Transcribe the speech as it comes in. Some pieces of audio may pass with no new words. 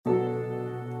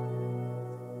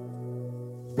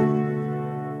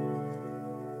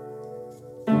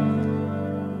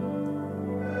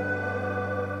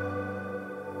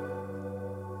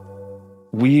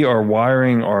we are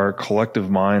wiring our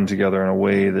collective mind together in a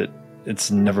way that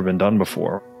it's never been done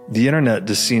before. The internet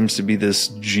just seems to be this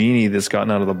genie that's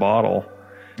gotten out of the bottle.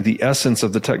 The essence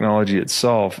of the technology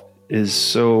itself is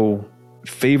so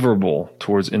favorable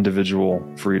towards individual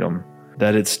freedom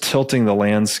that it's tilting the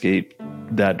landscape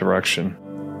that direction.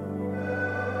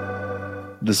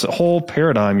 This whole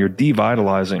paradigm you're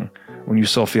devitalizing when you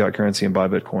sell fiat currency and buy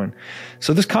Bitcoin.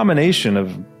 So this combination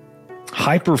of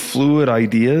hyperfluid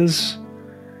ideas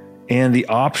and the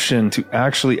option to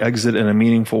actually exit in a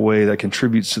meaningful way that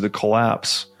contributes to the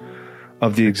collapse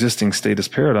of the existing status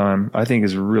paradigm, I think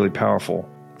is really powerful.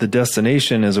 The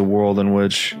destination is a world in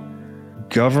which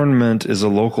government is a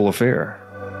local affair.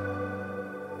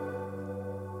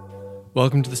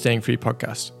 Welcome to the Staying Free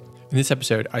podcast. In this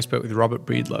episode, I spoke with Robert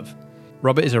Breedlove.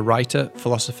 Robert is a writer,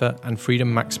 philosopher, and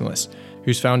freedom maximalist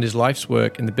who's found his life's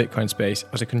work in the Bitcoin space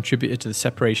as a contributor to the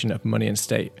separation of money and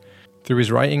state. Through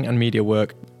his writing and media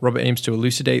work, Robert aims to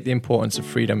elucidate the importance of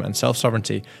freedom and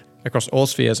self-sovereignty across all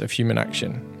spheres of human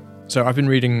action. So I've been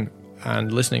reading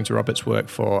and listening to Robert's work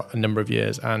for a number of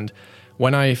years, and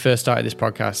when I first started this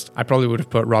podcast, I probably would have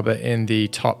put Robert in the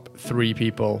top 3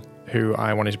 people who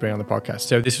I wanted to bring on the podcast.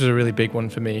 So this was a really big one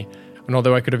for me. And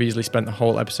although I could have easily spent the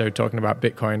whole episode talking about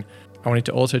Bitcoin, I wanted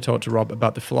to also talk to Rob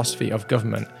about the philosophy of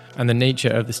government and the nature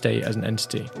of the state as an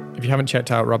entity. If you haven't checked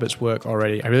out Robert's work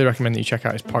already, I really recommend that you check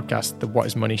out his podcast, The What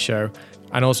Is Money Show,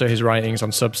 and also his writings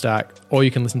on Substack, or you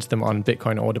can listen to them on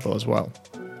Bitcoin Audible as well.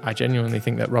 I genuinely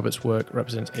think that Robert's work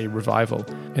represents a revival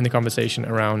in the conversation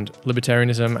around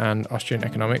libertarianism and Austrian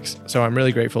economics. So I'm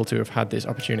really grateful to have had this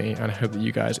opportunity, and I hope that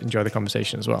you guys enjoy the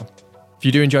conversation as well. If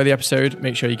you do enjoy the episode,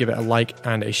 make sure you give it a like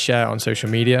and a share on social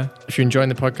media. If you're enjoying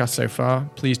the podcast so far,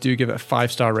 please do give it a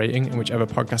 5-star rating in whichever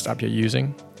podcast app you're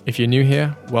using. If you're new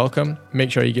here, welcome. Make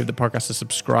sure you give the podcast a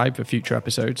subscribe for future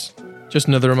episodes. Just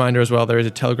another reminder as well, there is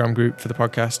a Telegram group for the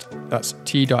podcast. That's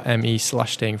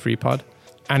t.me/stayingfreepod.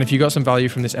 And if you got some value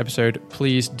from this episode,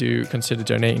 please do consider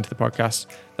donating to the podcast.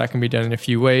 That can be done in a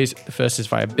few ways. The first is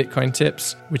via Bitcoin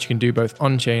tips, which you can do both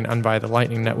on-chain and via the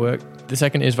Lightning Network. The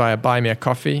second is via Buy Me a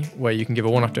Coffee, where you can give a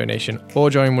one-off donation or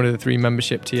join one of the 3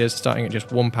 membership tiers starting at just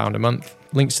 £1 a month.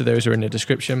 Links to those are in the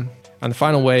description. And the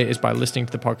final way is by listening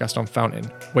to the podcast on Fountain,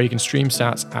 where you can stream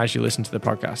sats as you listen to the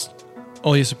podcast.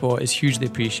 All your support is hugely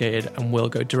appreciated and will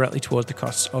go directly towards the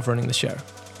costs of running the show.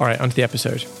 All right, onto the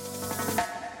episode.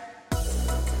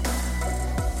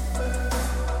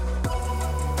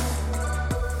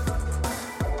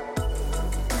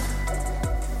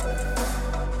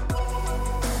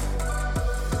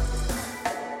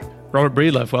 Robert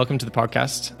Breedlove, welcome to the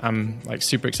podcast. I'm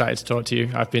super excited to talk to you.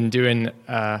 I've been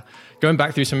going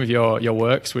back through some of your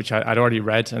works, which I'd already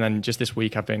read, and then just this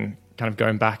week I've been kind of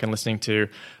going back and listening to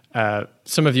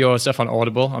some of your stuff on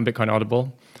Audible, on Bitcoin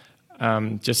Audible.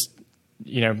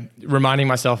 Reminding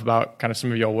myself about kind of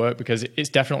some of your work, because it's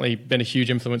definitely been a huge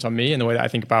influence on me in the way that I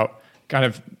think about kind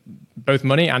of both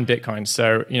money and Bitcoin.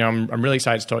 So, I'm really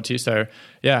excited to talk to you. So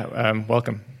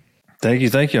welcome. Thank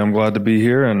you. I'm glad to be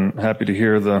here and happy to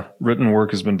hear the written work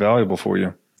has been valuable for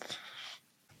you.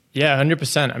 Yeah,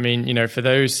 100%. I mean, for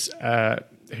those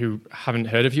who haven't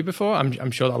heard of you before,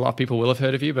 I'm sure that a lot of people will have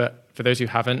heard of you, but for those who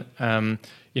haven't, I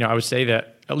would say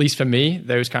that, at least for me,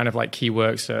 those kind of key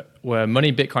works were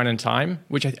Money, Bitcoin, and Time,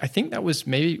 which I think that was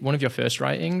maybe one of your first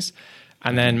writings,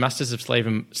 and then Masters of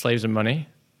Slaves and Money,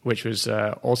 which was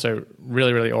also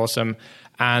really, really awesome.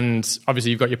 And obviously,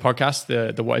 you've got your podcast,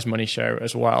 the What Is Money Show,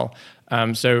 as well.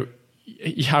 So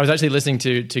I was actually listening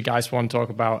to Guy Swan talk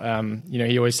about,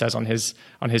 he always says on his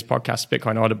podcast,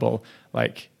 Bitcoin Audible,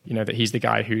 that he's the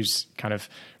guy who's kind of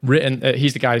written,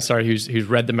 who's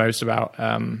read the most about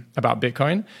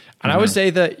Bitcoin. And I would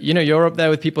say that, you're up there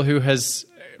with people who has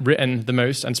written the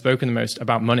most and spoken the most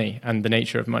about money and the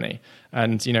nature of money.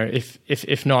 And,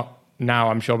 if not now,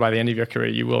 I'm sure by the end of your career,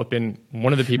 you will have been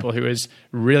one of the people who has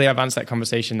really advanced that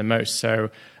conversation the most. So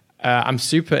I'm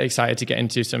super excited to get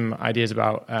into some ideas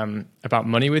about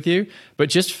money with you. But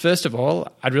just first of all,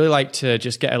 I'd really like to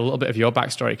just get a little bit of your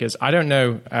backstory, because I don't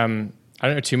know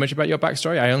too much about your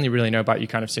backstory. I only really know about you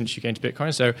kind of since you came to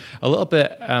Bitcoin. So a little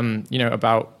bit,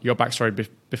 about your backstory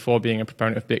before being a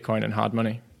proponent of Bitcoin and hard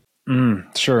money.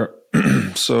 Sure.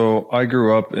 So I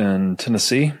grew up in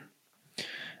Tennessee.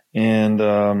 And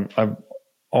I've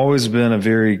always been a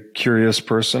very curious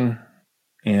person.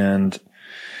 And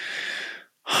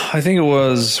I think it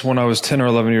was when I was 10 or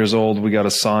 11 years old, we got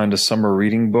assigned a summer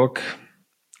reading book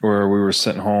where we were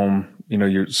sent home.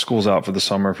 Your school's out for the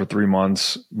summer for 3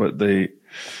 months, but they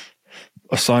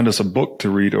assigned us a book to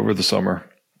read over the summer.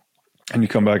 And you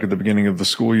come back at the beginning of the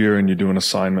school year and you do an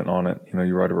assignment on it.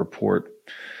 You write a report.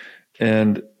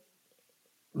 And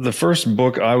the first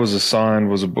book I was assigned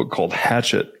was a book called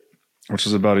Hatchet, which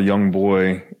is about a young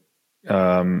boy.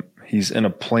 He's in a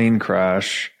plane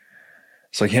crash.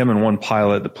 It's like him and one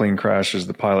pilot. The plane crashes,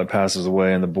 the pilot passes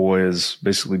away, and the boy is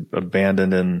basically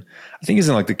abandoned. And I think he's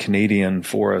in like the Canadian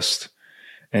forest,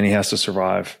 and he has to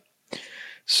survive.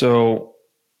 So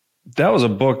that was a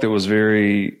book that was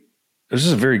it was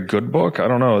just a very good book. I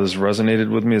don't know. This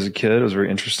resonated with me as a kid. It was very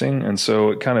interesting. And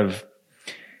so it kind of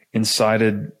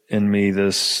incited in me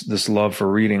this love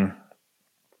for reading.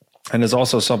 And it's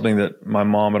also something that my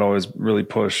mom had always really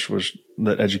pushed, was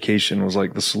that education was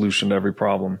like the solution to every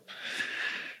problem.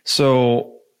 So I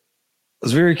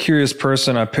was a very curious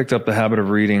person. I picked up the habit of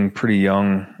reading pretty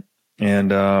young,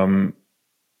 and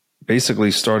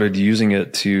basically started using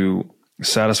it to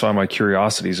satisfy my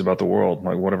curiosities about the world.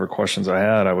 Like whatever questions I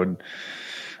had, I would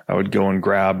go and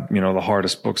grab, the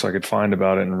hardest books I could find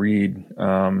about it and read.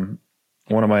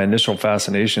 One of my initial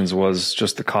fascinations was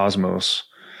just the cosmos.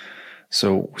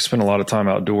 So we spent a lot of time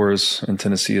outdoors in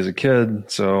Tennessee as a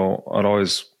kid. So I'd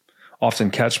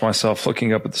often catch myself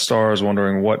looking up at the stars,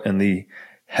 wondering what in the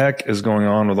heck is going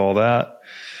on with all that.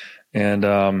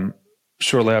 And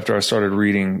shortly after I started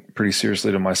reading pretty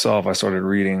seriously to myself, I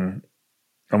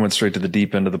went straight to the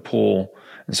deep end of the pool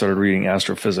and started reading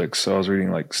astrophysics. So I was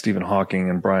reading like Stephen Hawking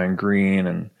and Brian Greene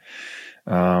and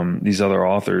these other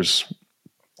authors,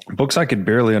 books I could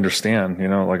barely understand,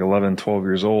 like 11, 12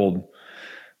 years old.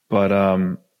 But I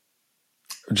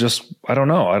don't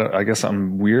know. I guess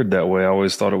I'm weird that way. I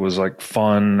always thought it was like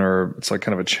fun, or it's like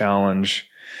kind of a challenge.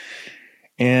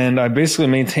 And I basically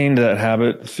maintained that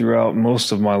habit throughout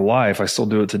most of my life. I still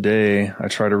do it today. I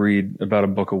try to read about a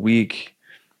book a week.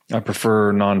 I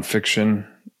prefer nonfiction.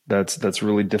 That's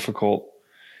really difficult.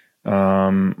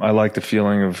 I like the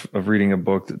feeling of reading a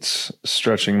book that's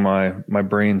stretching my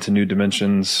brain to new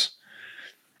dimensions.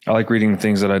 I like reading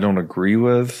things that I don't agree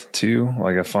with too.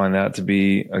 Like I find that to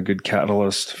be a good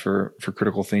catalyst for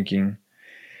critical thinking.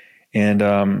 And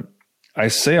I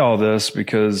say all this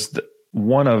because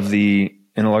one of the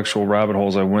intellectual rabbit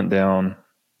holes I went down,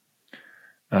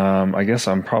 I guess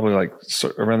I'm probably like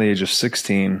around the age of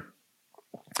 16.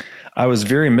 I was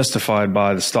very mystified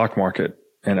by the stock market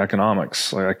and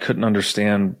economics. Like I couldn't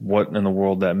understand what in the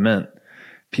world that meant.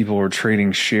 People were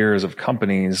trading shares of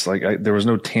companies. Like there was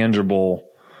no tangible.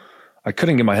 I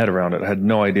couldn't get my head around it. I had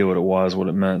no idea what it was, what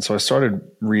it meant. So I started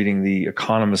reading the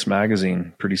Economist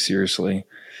magazine pretty seriously.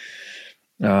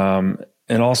 And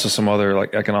also some other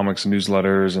like economics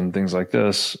newsletters and things like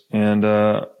this. And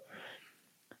I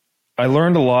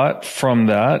learned a lot from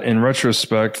that. In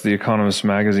retrospect, the Economist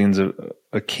magazine's a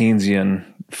Keynesian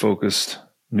focused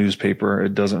newspaper.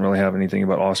 It doesn't really have anything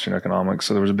about Austrian economics.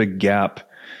 So there was a big gap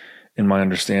in my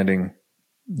understanding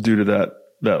due to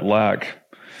that lack.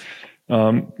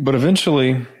 But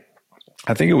eventually,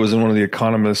 I think it was in one of the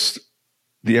economics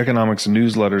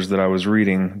newsletters that I was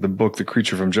reading, the book, The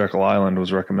Creature from Jekyll Island,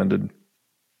 was recommended.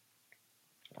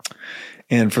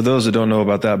 And for those that don't know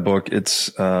about that book,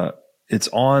 it's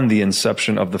on the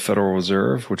inception of the Federal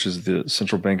Reserve, which is the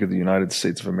central bank of the United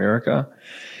States of America.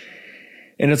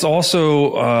 And it's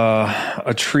also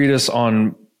a treatise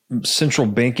on central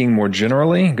banking more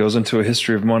generally. It goes into a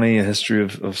history of money, a history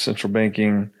of central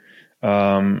banking.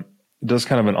 It does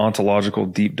kind of an ontological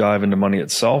deep dive into money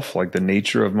itself, like the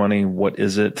nature of money. What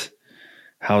is it?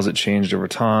 How has it changed over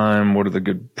time? What are the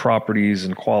good properties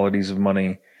and qualities of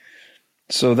money?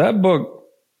 So that book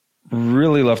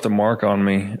really left a mark on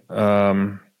me.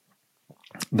 The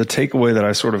takeaway that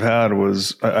I sort of had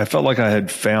was I felt like I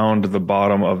had found the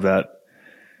bottom of that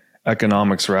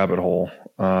economics rabbit hole.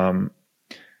 Maybe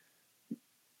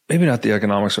not the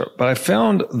economics, but I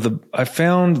found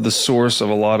the source of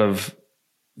a lot of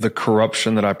the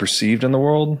corruption that I perceived in the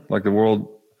world. Like the world,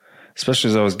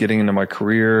 especially as I was getting into my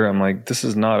career, I'm like, this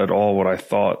is not at all what I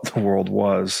thought the world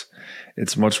was.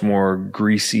 It's much more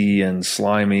greasy and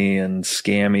slimy and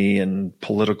scammy and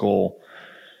political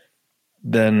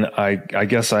than I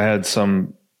guess I had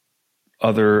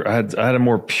I had a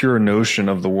more pure notion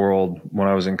of the world when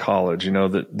I was in college,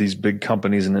 that these big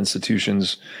companies and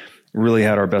institutions really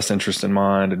had our best interest in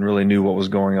mind and really knew what was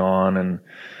going on. And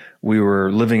we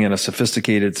were living in a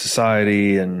sophisticated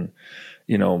society, and,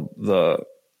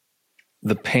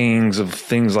 the pangs of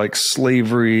things like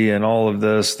slavery and all of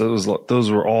this, those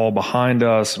were all behind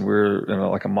us, and we're in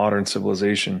like a modern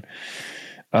civilization.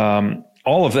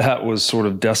 All of that was sort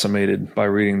of decimated by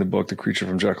reading the book, The Creature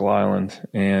from Jekyll Island.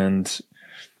 And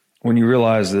when you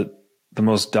realize that the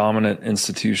most dominant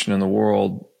institution in the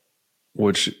world,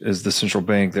 which is the central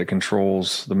bank that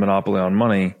controls the monopoly on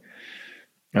money,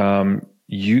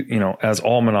 as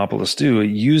all monopolists do, it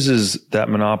uses that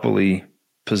monopoly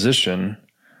position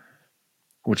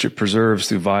which it preserves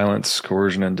through violence,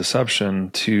 coercion, and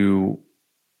deception to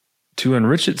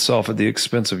enrich itself at the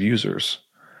expense of users.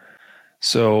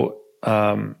 So,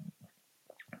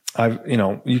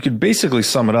 you could basically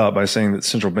sum it up by saying that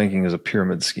central banking is a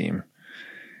pyramid scheme.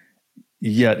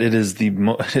 Yet it is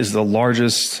the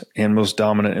largest and most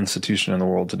dominant institution in the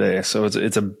world today. So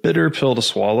it's a bitter pill to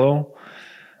swallow,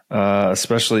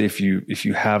 especially if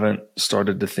you haven't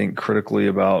started to think critically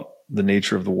about the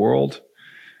nature of the world.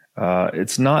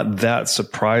 It's not that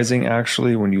surprising,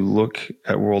 actually, when you look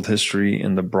at world history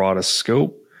in the broadest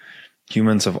scope.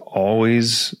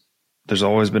 There's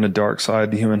always been a dark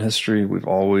side to human history. We've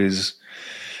always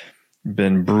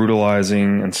been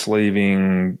brutalizing,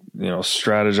 enslaving,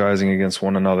 strategizing against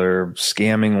one another,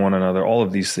 scamming one another, all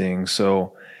of these things.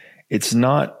 So it's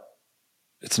not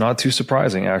too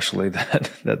surprising, actually,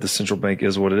 that the central bank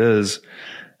is what it is.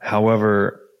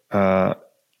 However,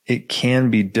 it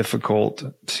can be difficult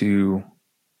and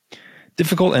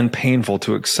painful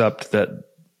to accept that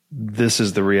this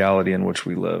is the reality in which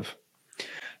we live.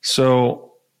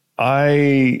 So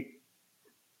I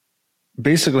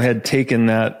basically had taken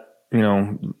that,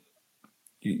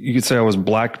 you could say I was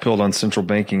black-pilled on central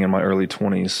banking in my early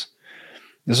 20s.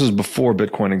 This was before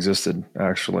Bitcoin existed,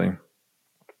 actually.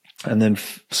 And then,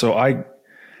 so I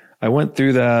went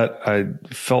through that. I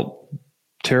felt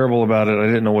terrible about it. I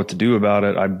didn't know what to do about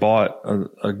it. I bought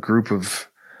a group of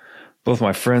both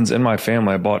my friends and my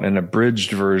family. I bought an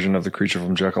abridged version of The Creature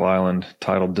from Jekyll Island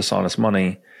titled Dishonest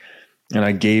Money. And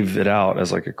I gave it out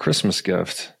as like a Christmas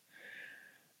gift.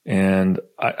 And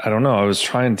I don't know, I was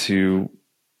trying to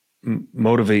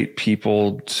motivate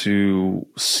people to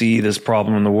see this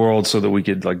problem in the world so that we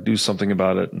could like do something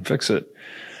about it and fix it.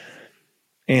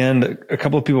 And a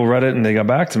couple of people read it and they got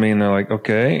back to me and they're like,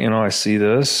 okay, I see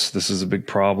this. This is a big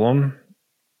problem.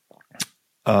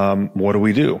 What do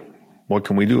we do? What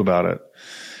can we do about it?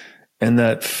 And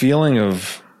that feeling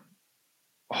of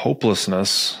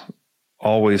hopelessness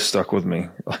always stuck with me.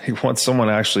 Like once someone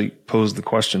actually posed the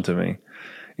question to me,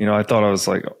 I thought I was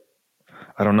like,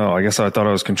 I don't know. I guess I thought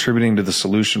I was contributing to the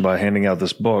solution by handing out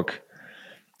this book.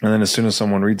 And then as soon as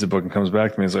someone reads the book and comes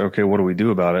back to me, it's like, okay, what do we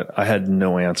do about it? I had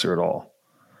no answer at all.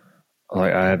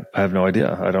 Like I have no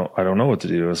idea. I don't know what to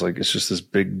do. It's like, it's just this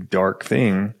big dark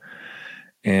thing.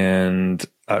 And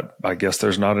I guess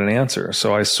there's not an answer.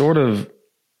 So I sort of,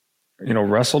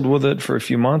 wrestled with it for a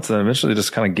few months and eventually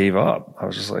just kind of gave up. I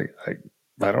was just like,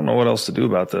 I don't know what else to do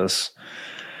about this.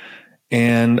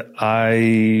 And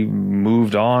I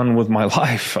moved on with my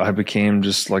life. I became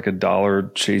just like a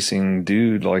dollar chasing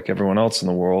dude like everyone else in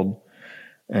the world.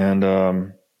 And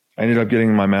I ended up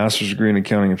getting my master's degree in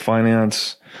accounting and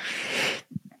finance.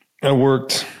 I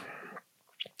went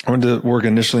to work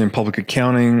initially in public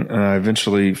accounting, and I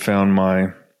eventually found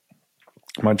my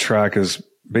track as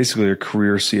basically a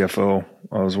career CFO.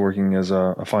 I was working as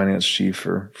a finance chief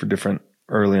for different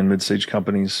early and mid-stage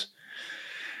companies.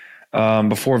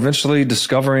 Before eventually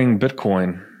discovering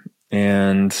Bitcoin.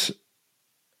 And,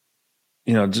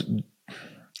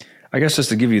 I guess just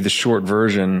to give you the short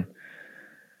version,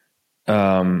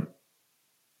 found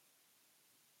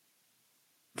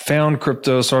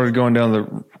crypto, started going down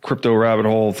the crypto rabbit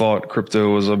hole, thought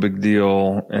crypto was a big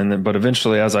deal. But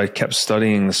eventually as I kept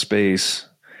studying the space,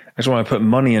 actually when I put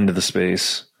money into the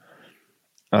space,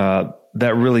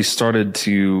 that really started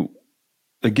to,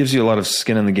 it gives you a lot of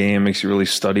skin in the game, makes you really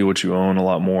study what you own a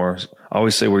lot more. I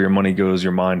always say where your money goes,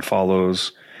 your mind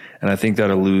follows. And I think that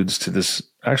alludes to this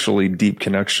actually deep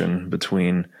connection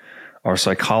between our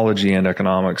psychology and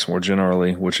economics more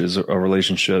generally, which is a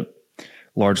relationship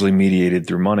largely mediated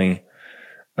through money.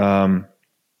 I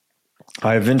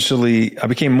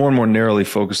became more and more narrowly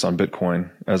focused on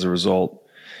Bitcoin as a result.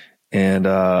 And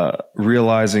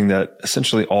realizing that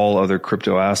essentially all other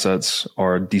crypto assets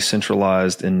are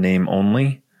decentralized in name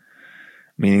only,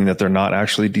 meaning that they're not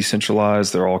actually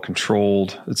decentralized. They're all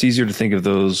controlled. It's easier to think of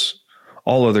those,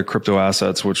 all other crypto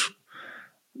assets, which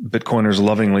Bitcoiners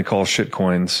lovingly call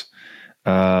shitcoins.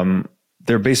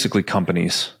 They're basically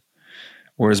companies,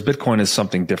 whereas Bitcoin is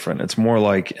something different. It's more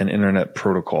like an internet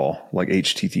protocol, like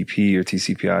HTTP or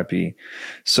TCP/IP.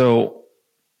 So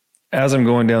as I'm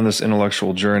going down this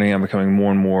intellectual journey, I'm becoming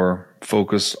more and more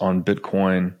focused on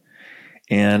Bitcoin.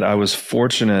 And I was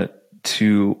fortunate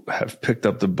to have picked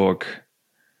up the book,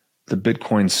 The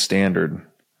Bitcoin Standard,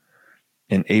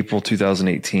 in April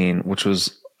 2018, which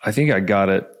was, I think I got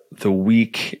it the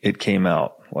week it came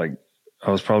out. Like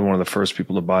I was probably one of the first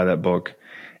people to buy that book.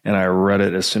 And I read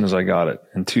it as soon as I got it.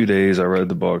 In 2 days, I read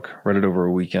the book, read it over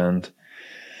a weekend.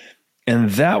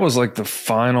 And that was like the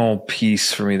final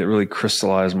piece for me that really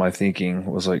crystallized my thinking.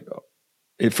 It was like,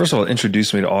 it first of all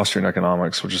introduced me to Austrian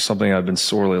economics, which is something I've been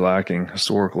sorely lacking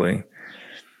historically.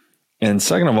 And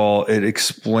second of all, it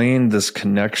explained this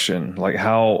connection, like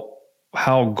how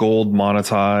gold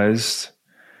monetized,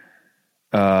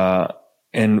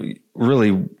 and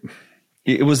really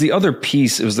it was the other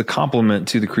piece. It was the complement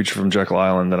to the Creature from Jekyll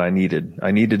Island that I needed.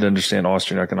 I needed to understand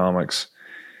Austrian economics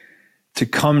to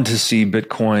come to see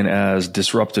Bitcoin as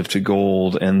disruptive to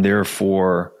gold and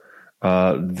therefore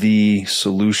the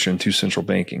solution to central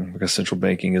banking, because central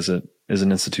banking is an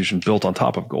institution built on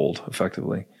top of gold,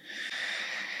 effectively.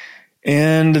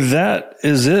 And that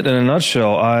is it in a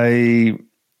nutshell. I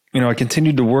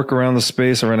continued to work around the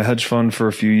space. I ran a hedge fund for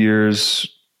a few years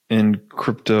in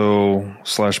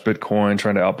crypto/Bitcoin,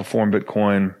 trying to outperform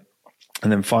Bitcoin.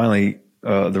 And then finally,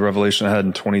 the revelation I had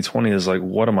in 2020 is like,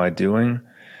 what am I doing?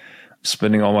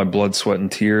 Spending all my blood, sweat,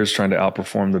 and tears trying to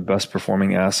outperform the best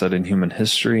performing asset in human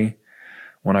history,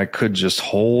 when I could just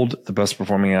hold the best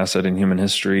performing asset in human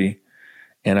history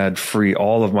and I'd free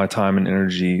all of my time and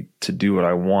energy to do what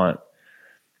I want.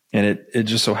 And it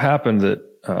just so happened that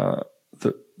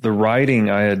the writing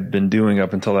I had been doing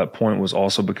up until that point was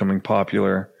also becoming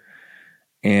popular.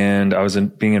 And I was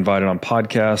being invited on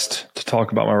podcasts to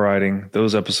talk about my writing.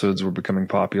 Those episodes were becoming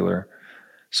popular.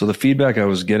 So the feedback I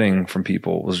was getting from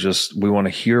people was just, we want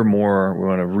to hear more. We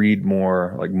want to read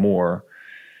more, like more.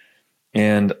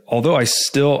 And although I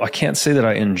can't say that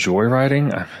I enjoy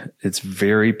writing, it's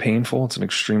very painful. It's an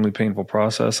extremely painful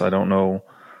process. I don't know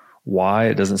why.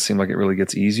 It doesn't seem like it really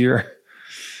gets easier.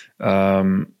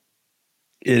 It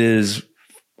is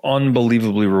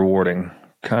unbelievably rewarding.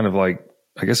 Kind of like,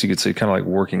 I guess you could say, kind of like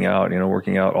working out.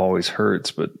 Working out always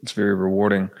hurts, but it's very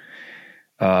rewarding.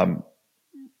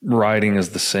 Writing is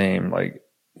the same. Like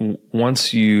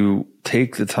once you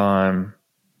take the time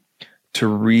to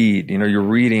read, you're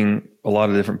reading a lot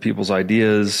of different people's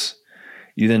ideas.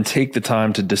 You then take the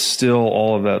time to distill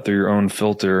all of that through your own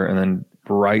filter and then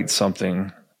write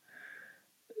something,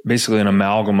 basically an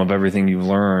amalgam of everything you've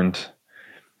learned.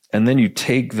 And then you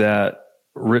take that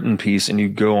written piece and you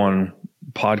go on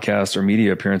podcasts or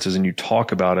media appearances and you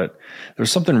talk about it.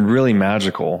 There's something really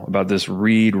magical about this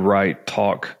read, write,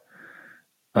 talk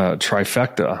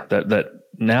trifecta that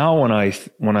now when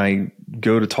I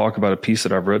go to talk about a piece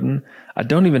that I've written, I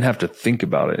don't even have to think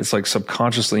about it. It's like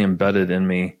subconsciously embedded in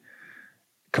me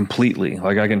completely.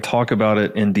 Like I can talk about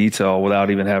it in detail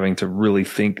without even having to really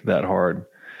think that hard.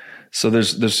 So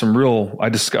there's some real, I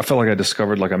felt like I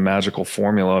discovered like a magical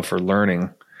formula for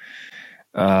learning.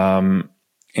 And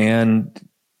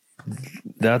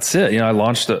that's it. I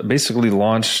basically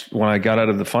launched when I got out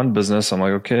of the fund business. I'm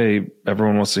like, okay,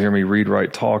 everyone wants to hear me read,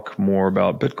 write, talk more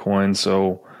about Bitcoin.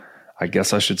 So I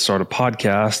guess I should start a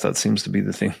podcast. That seems to be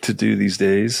the thing to do these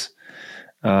days.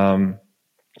 I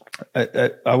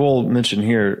will mention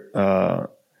here,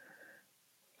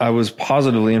 I was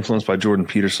positively influenced by Jordan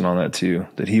Peterson on that too,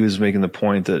 that he was making the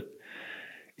point that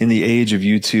in the age of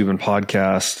YouTube and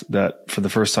podcasts, that for the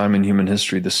first time in human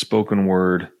history, the spoken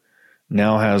word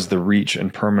now has the reach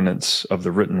and permanence of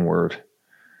the written word.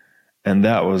 And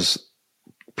that was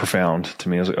profound to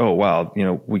me. I was like, oh, wow, we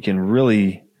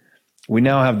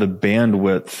now have the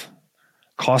bandwidth,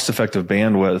 cost-effective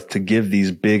bandwidth to give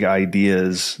these big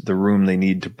ideas the room they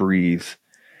need to breathe.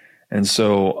 And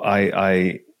so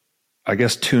I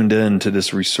guess tuned in to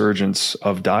this resurgence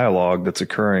of dialogue that's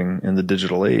occurring in the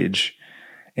digital age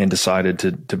and decided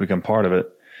to become part of it.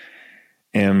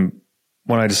 And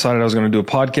when I decided I was going to do a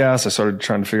podcast, I started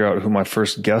trying to figure out who my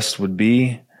first guest would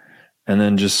be. And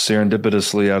then just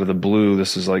serendipitously out of the blue,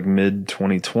 this is like mid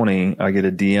 2020, I get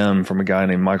a DM from a guy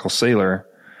named Michael Saylor.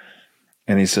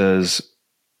 And he says,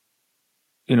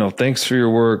 thanks for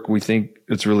your work. We think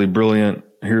it's really brilliant.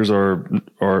 Here's our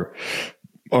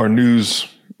news,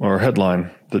 our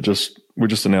headline that we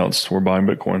just announced. We're buying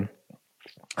Bitcoin.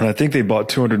 And I think they bought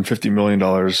 $250 million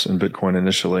in Bitcoin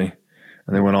initially.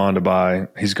 And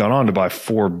he's gone on to buy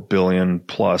 4 billion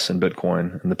plus in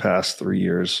Bitcoin in the past 3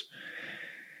 years.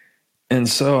 And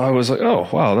so I was like, oh,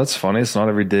 wow, that's funny. It's not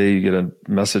every day you get a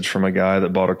message from a guy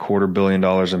that bought $250 million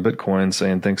in Bitcoin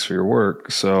saying, thanks for your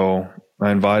work. So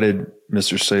I invited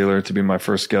Mr. Saylor to be my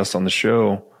first guest on the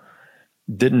show.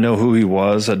 Didn't know who he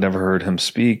was. I'd never heard him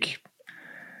speak.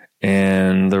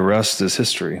 And the rest is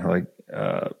history. Like,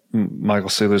 Michael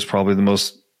Saylor is probably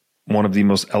one of the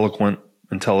most eloquent,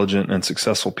 intelligent, and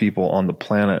successful people on the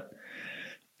planet.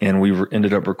 And we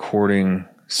ended up recording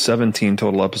 17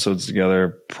 total episodes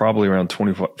together, probably around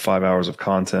 25 hours of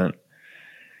content.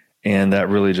 And that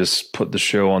really just put the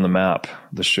show on the map.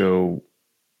 The show,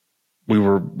 we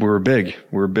were big.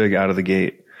 We were big out of the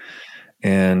gate.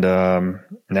 And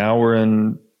now we're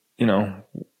in,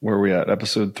 where are we at?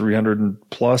 Episode 300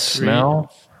 plus now?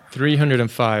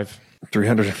 305.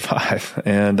 305.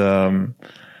 And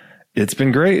it's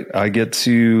been great. I get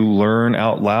to learn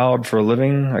out loud for a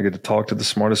living. I get to talk to the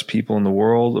smartest people in the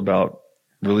world about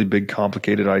really big,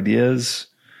 complicated ideas.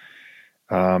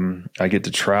 I get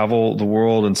to travel the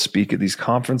world and speak at these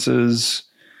conferences.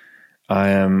 I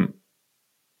am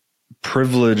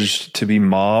privileged to be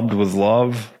mobbed with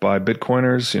love by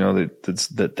Bitcoiners,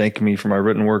 that thank me for my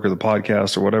written work or the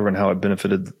podcast or whatever, and how it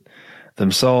benefited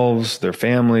themselves, their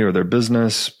family, or their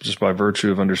business just by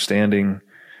virtue of understanding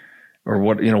or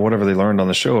whatever they learned on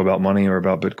the show about money or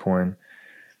about Bitcoin.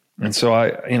 And so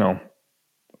I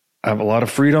have a lot of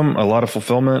freedom, a lot of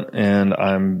fulfillment, and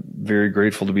I'm very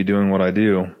grateful to be doing what I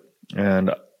do.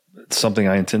 And it's something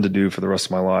I intend to do for the rest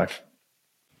of my life.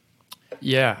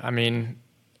 Yeah. I mean,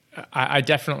 I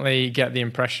definitely get the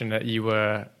impression that you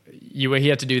were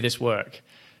here to do this work.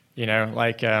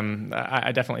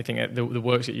 I definitely think that the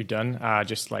works that you've done are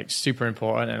just like super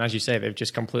important. And as you say, they've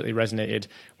just completely resonated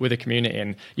with the community.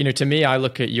 And, to me, I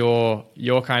look at your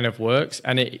kind of works,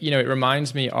 and it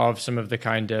reminds me of some of the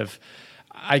kind of,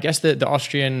 I guess the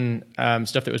Austrian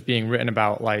stuff that was being written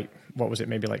about, like, what was it,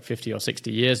 maybe like 50 or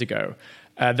 60 years ago,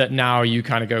 that now you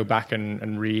kind of go back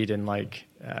and read and like,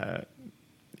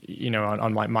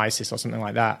 on like Mises or something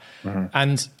like that. Mm-hmm.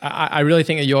 And I really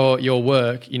think that your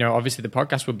work, obviously the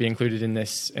podcast would be included in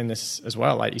this as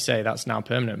well. Like you say, that's now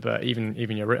permanent, but even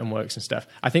your written works and stuff,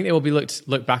 I think they will be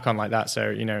looked back on like that.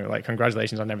 So, like,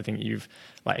 congratulations on everything that you've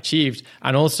like achieved,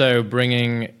 and also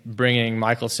bringing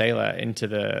Michael Saylor into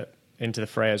the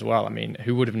fray as well. I mean,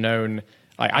 who would have known?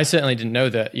 Like, I certainly didn't know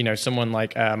that, someone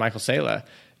like Michael Saylor,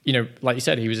 like you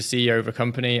said, he was a CEO of a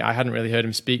company. I hadn't really heard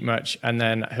him speak much, and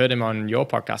then heard him on your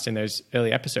podcast in those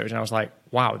early episodes. And I was like,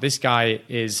 wow, this guy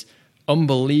is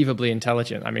unbelievably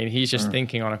intelligent. I mean, he's just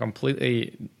thinking on a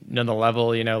completely another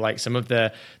level, like some of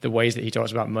the ways that he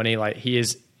talks about money, like he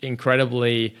is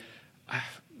incredibly,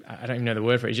 I don't even know the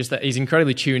word for it. It's just that he's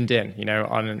incredibly tuned in,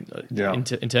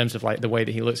 in terms of like the way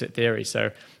that he looks at theory. So,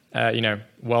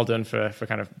 well done for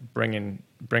kind of bringing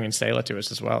Saylor to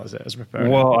us as well as a proponent.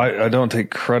 Well, I don't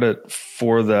take credit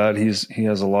for that. He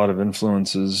has a lot of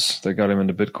influences that got him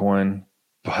into Bitcoin,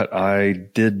 but I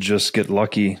did just get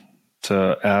lucky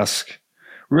to ask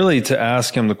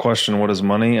him the question, what is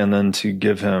money? And then to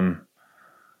give him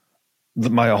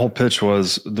my whole pitch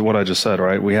was what I just said,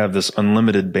 right? We have this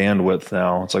unlimited bandwidth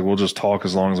now. It's like, we'll just talk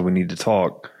as long as we need to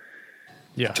talk.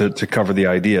 Yeah. To cover the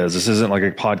ideas. This isn't like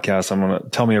a podcast. I'm going to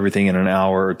tell me everything in an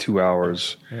hour or 2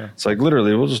 hours. Yeah. It's like,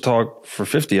 literally, we'll just talk for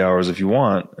 50 hours if you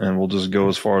want, and we'll just go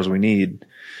as far as we need.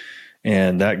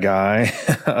 And that guy,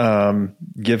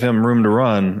 give him room to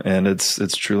run. And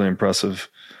it's truly impressive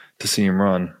to see him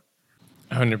run.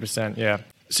 100%. Yeah.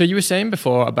 So you were saying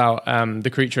before about The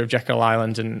Creature of Jekyll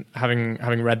Island and having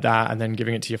read that and then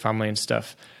giving it to your family and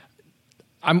stuff.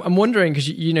 I'm wondering, because,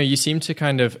 you seem to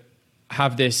kind of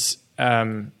have this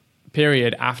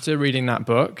period after reading that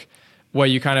book where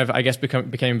you kind of, I guess,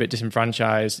 became a bit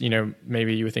disenfranchised.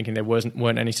 Maybe you were thinking there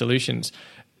weren't any solutions.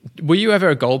 Were you ever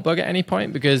a gold bug at any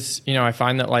point? Because, I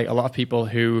find that like a lot of people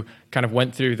who kind of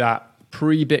went through that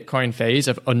pre-Bitcoin phase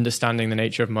of understanding the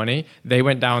nature of money, they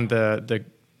went down the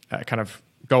kind of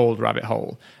gold rabbit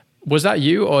hole. Was that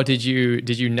you, or did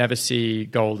you never see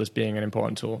gold as being an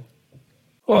important tool?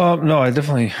 Well, no, I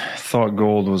definitely thought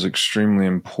gold was extremely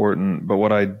important, but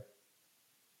what I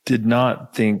did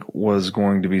not think was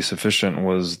going to be sufficient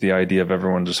was the idea of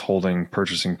everyone just holding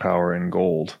purchasing power in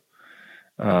gold.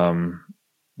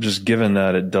 Just given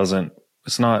that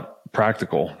it's not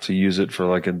practical to use it for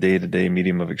like a day-to-day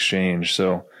medium of exchange.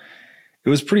 So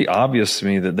it was pretty obvious to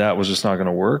me that was just not going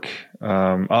to work.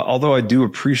 Although I do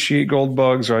appreciate gold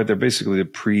bugs, right? They're basically the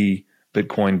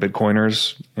pre-Bitcoin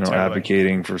Bitcoiners, totally.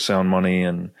 Advocating for sound money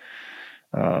and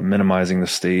minimizing the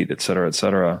state, et cetera, et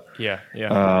cetera. Yeah.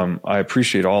 I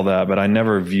appreciate all that, but I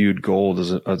never viewed gold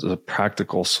as a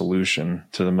practical solution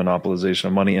to the monopolization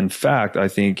of money. In fact, I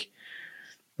think,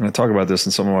 and I talk about this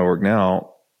in some of my work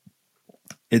now,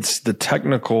 it's the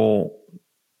technical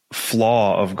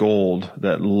flaw of gold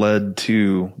that led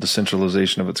to the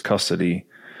centralization of its custody,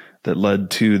 that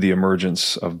led to the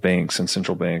emergence of banks and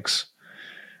central banks,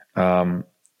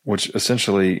 which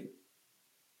essentially,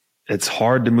 it's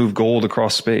hard to move gold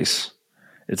across space.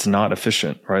 It's not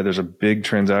efficient, right? There's a big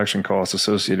transaction cost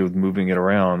associated with moving it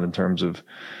around in terms of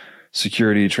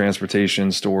security,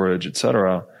 transportation, storage, et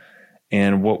cetera.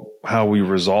 And how we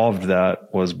resolved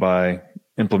that was by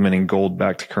implementing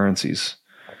gold-backed currencies.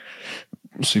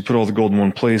 So you put all the gold in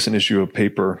one place and issue a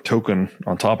paper token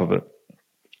on top of it.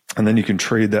 And then you can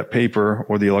trade that paper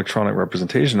or the electronic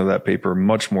representation of that paper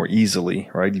much more easily,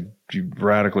 right? You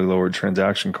radically lowered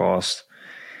transaction costs.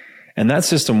 And that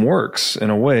system works in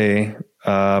a way,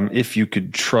 if you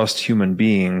could trust human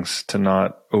beings to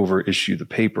not over issue the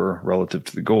paper relative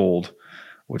to the gold,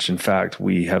 which in fact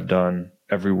we have done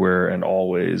everywhere and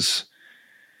always.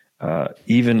 And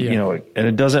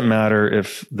it doesn't matter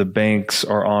if the banks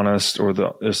are honest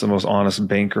or it's the most honest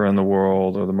banker in the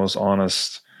world or the most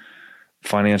honest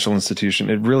financial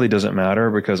institution. It really doesn't matter,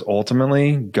 because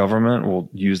ultimately government will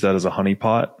use that as a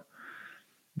honeypot.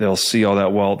 They'll see all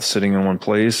that wealth sitting in one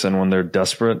place, and when they're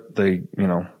desperate,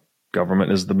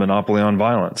 government is the monopoly on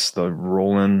violence. They'll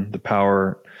roll in the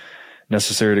power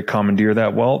necessary to commandeer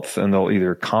that wealth, and they'll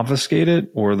either confiscate it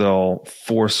or they'll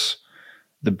force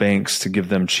the banks to give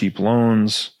them cheap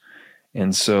loans.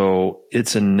 And so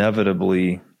it's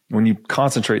inevitably, when you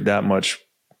concentrate that much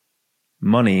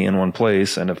money in one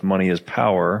place, and if money is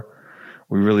power,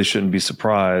 we really shouldn't be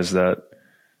surprised that,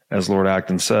 as Lord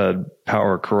Acton said,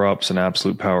 power corrupts and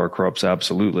absolute power corrupts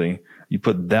absolutely. You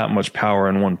put that much power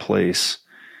in one place,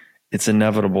 it's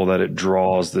inevitable that it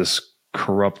draws this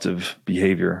corruptive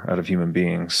behavior out of human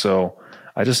beings. So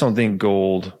I just don't think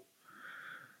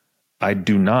I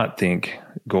do not think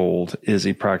gold is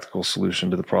a practical solution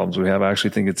to the problems we have. I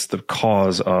actually think it's the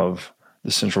cause of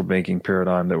the central banking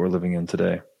paradigm that we're living in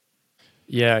today.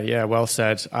 Yeah, well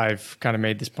said. I've kind of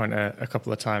made this point a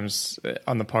couple of times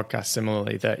on the podcast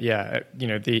similarly, that,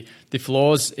 the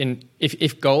flaws in,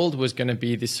 if gold was going to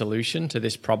be the solution to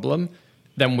this problem,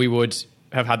 then we would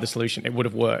have had the solution. It would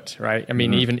have worked, right? I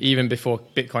mean, even before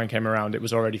Bitcoin came around, it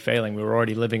was already failing. We were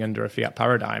already living under a fiat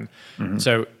paradigm.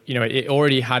 So, it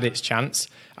already had its chance.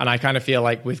 And I kind of feel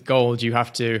like with gold,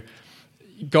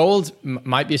 gold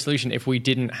might be a solution if we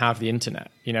didn't have the internet.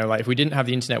 If we didn't have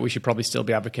the internet, we should probably still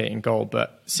be advocating gold.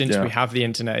 But since we have the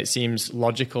internet, it seems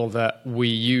logical that we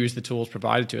use the tools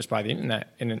provided to us by the internet.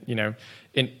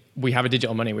 We have a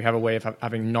digital money. We have a way of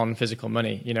having non-physical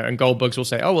money. And gold bugs will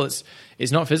say, "Oh, well,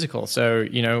 it's not physical. So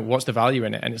what's the value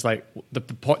in it?" And it's like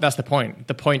that's the point.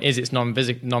 The point is it's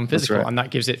non-physical, right. And that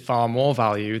gives it far more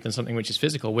value than something which is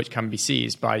physical, which can be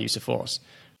seized by use of force.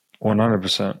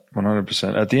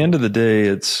 100%. At the end of the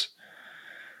day,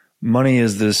 money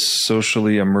is this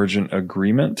socially emergent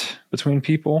agreement between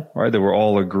people, right? That we're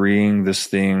all agreeing this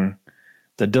thing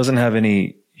that doesn't have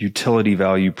any utility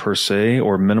value per se,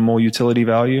 or minimal utility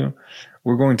value.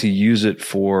 We're going to use it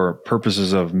for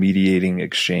purposes of mediating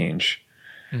exchange.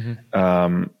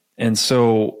 And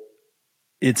so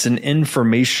it's an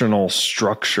informational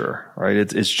structure, right?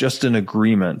 It's just an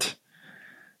agreement.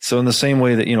 So in the same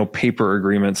way that, paper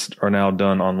agreements are now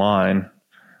done online,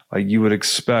 like you would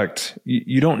expect,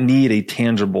 you don't need a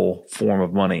tangible form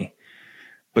of money,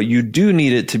 but you do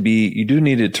need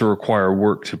it to require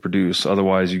work to produce.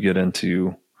 Otherwise you get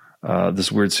into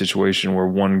this weird situation where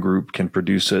one group can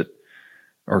produce it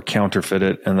or counterfeit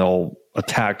it, and they'll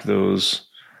attack those.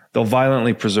 They'll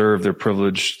violently preserve their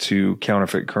privilege to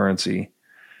counterfeit currency.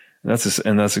 And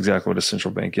that's exactly what a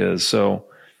central bank is. So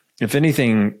if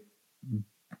anything,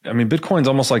 I mean, Bitcoin's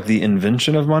almost like the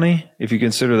invention of money. If you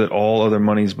consider that all other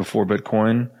monies before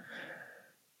Bitcoin,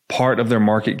 part of their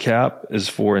market cap is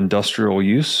for industrial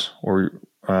use or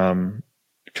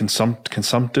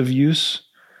consumptive use,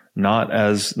 not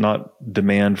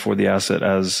demand for the asset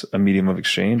as a medium of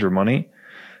exchange or money.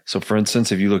 So for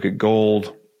instance, if you look at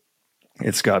gold,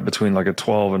 it's got between like a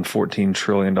 12 and $14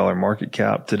 trillion market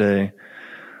cap today.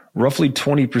 Roughly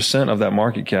 20% of that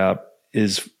market cap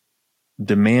is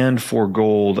demand for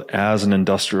gold as an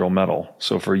industrial metal.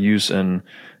 So for use in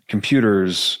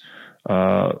computers,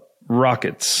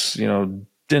 rockets,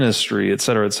 dentistry, et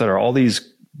cetera, all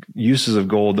these uses of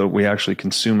gold that we actually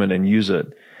consume it and use it.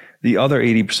 The other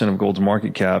 80% of gold's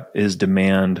market cap is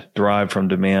derived from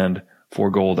demand for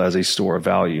gold as a store of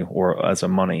value or as a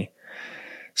money.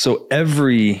 So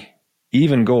every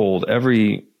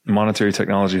monetary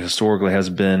technology historically has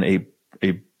been a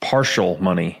partial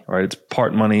money, right? It's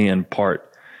part money and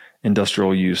part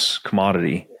industrial use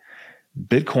commodity.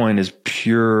 Bitcoin is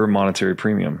pure monetary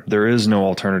premium. There is no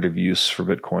alternative use for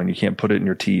Bitcoin. You can't put it in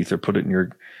your teeth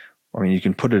or you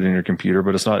can put it in your computer,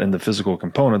 but it's not in the physical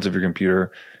components of your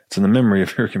computer. It's in the memory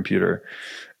of your computer.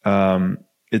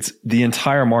 It's the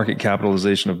entire market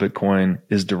capitalization of Bitcoin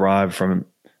is derived from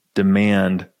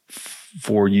demand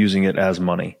for using it as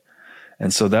money.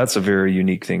 And so that's a very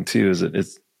unique thing too, is that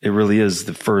it really is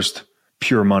the first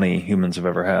pure money humans have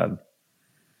ever had.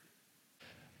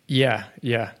 Yeah.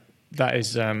 That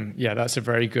is, that's a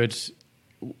very good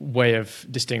way of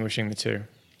distinguishing the two,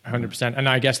 100%. And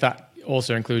I guess that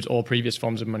also includes all previous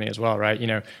forms of money as well, right? We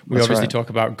That's obviously right. talk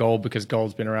about gold because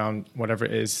gold's been around, whatever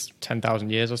it is, 10,000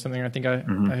 years or something, I think I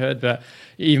heard. But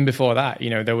even before that,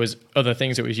 there was other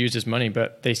things that was used as money,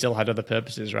 but they still had other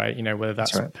purposes, right? Whether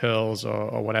that's right. pearls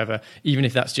or whatever, even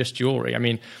if that's just jewelry. I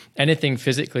mean, anything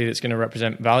physically that's going to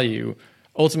represent value,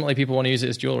 ultimately people want to use it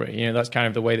as jewelry. That's kind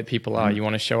of the way that people are. You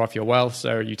want to show off your wealth,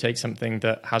 so you take something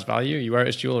that has value, you wear it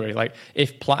as jewelry. Like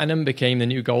if platinum became the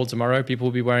new gold tomorrow, people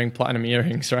will be wearing platinum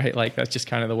earrings, right? Like that's just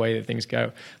kind of the way that things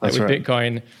go. Like That's with right.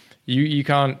 Bitcoin, you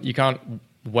can't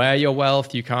wear your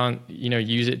wealth, you can't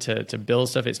use it to build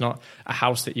stuff. It's not a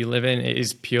house that you live in. It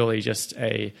is purely just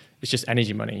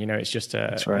energy money. It's just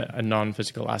a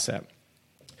non-physical asset.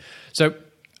 So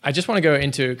I just want to go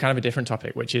into kind of a different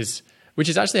topic, which is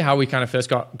actually how we kind of first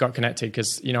got connected.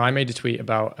 Because, I made a tweet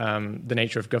about the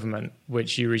nature of government,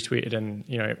 which you retweeted, and,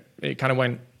 it kind of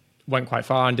went quite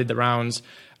far and did the rounds.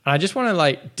 And I just want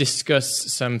to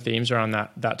discuss some themes around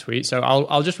that tweet. So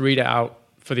I'll just read it out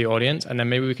for the audience, and then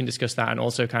maybe we can discuss that, and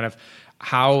also kind of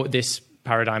how this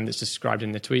paradigm that's described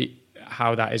in the tweet,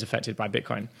 how that is affected by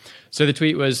Bitcoin. So the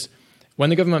tweet was, when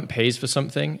the government pays for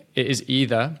something, it is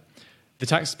either the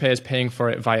taxpayers paying for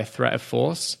it via threat of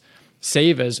force,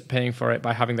 savers paying for it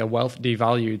by having their wealth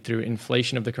devalued through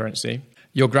inflation of the currency,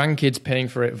 your grandkids paying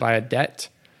for it via debt,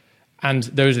 and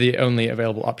those are the only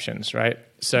available options, right?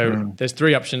 So there's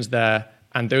three options there,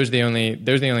 and those are the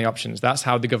only options. That's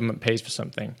how the government pays for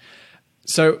something.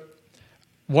 So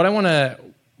what I want to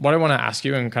ask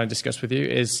you and kind of discuss with you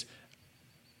is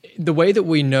the way that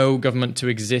we know government to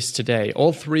exist today.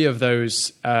 All three of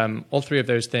those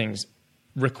things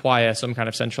require some kind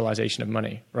of centralization of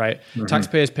money, right?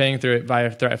 Taxpayers paying through it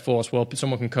via threat of force. Well,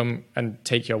 someone can come and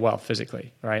take your wealth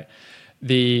physically, right?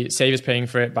 The savers paying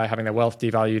for it by having their wealth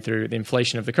devalued through the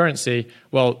inflation of the currency.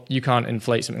 Well, you can't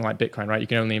inflate something like Bitcoin, right? You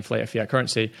can only inflate a fiat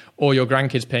currency. Or your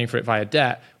grandkids paying for it via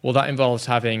debt. Well, that involves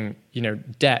having,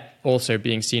 debt also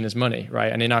being seen as money,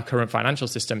 right? And in our current financial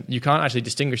system, you can't actually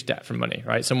distinguish debt from money,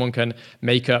 right? Someone can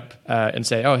make up and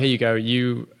say, oh, here you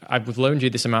go. I've loaned you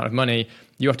this amount of money.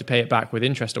 You have to pay it back with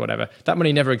interest or whatever. That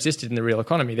money never existed in the real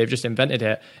economy. They've just invented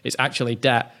it. It's actually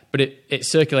debt, but it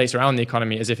circulates around the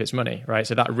economy as if it's money, right?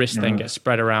 So that risk then gets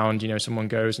spread around. Someone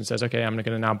goes and says, okay, I'm going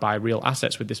to now buy real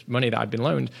assets with this money that I've been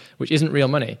loaned, which isn't real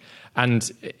money. And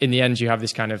in the end, you have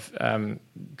this kind of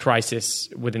crisis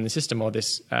within the system, or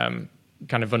this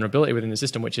kind of vulnerability within the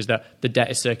system, which is that the debt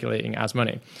is circulating as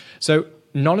money. So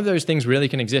none of those things really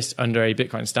can exist under a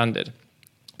Bitcoin standard.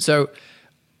 So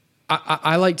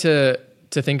I like to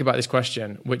think about this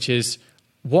question, which is,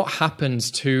 what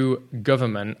happens to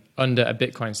government under a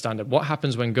Bitcoin standard? What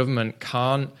happens when government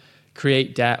can't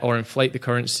create debt or inflate the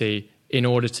currency in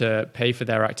order to pay for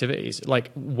their activities?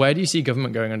 Like, where do you see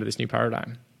government going under this new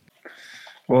paradigm?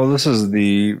 Well, this is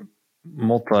the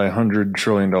multi-$100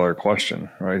 trillion question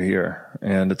right here.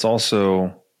 And it's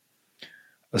also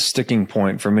a sticking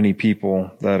point for many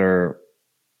people that are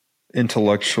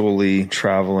intellectually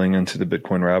traveling into the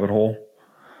Bitcoin rabbit hole.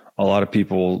 A lot of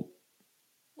people,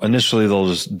 initially, they'll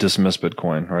just dismiss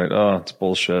Bitcoin, right? Oh, it's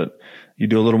bullshit. You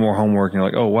do a little more homework and you're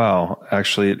like, oh, wow,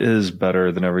 actually it is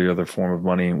better than every other form of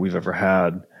money we've ever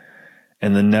had.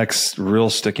 And the next real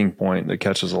sticking point that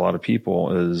catches a lot of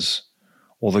people is,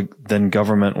 well, then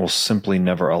government will simply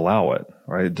never allow it,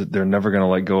 right? They're never going to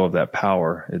let go of that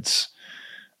power.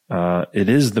 It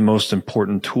is the most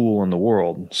important tool in the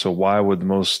world. So why would the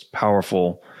most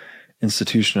powerful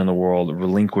institution in the world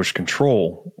relinquish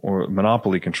control, or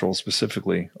monopoly control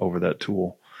specifically, over that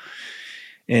tool?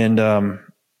 And to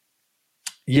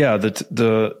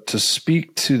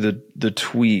speak to the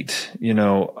tweet,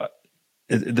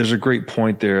 there's a great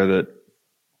point there that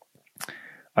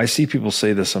I see people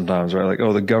say this sometimes, right? Like,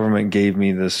 oh, the government gave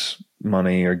me this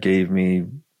money, or gave me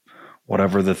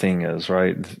whatever the thing is,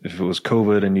 right? If it was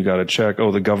COVID and you got a check,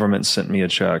 oh, the government sent me a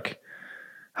check.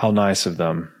 How nice of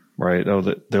them. Right? Oh,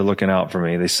 they're looking out for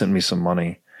me. They sent me some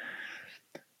money.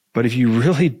 But if you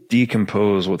really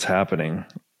decompose what's happening,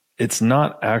 it's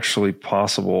not actually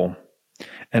possible.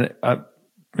 And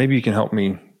maybe you can help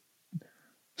me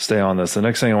stay on this. The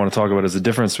next thing I want to talk about is the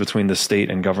difference between the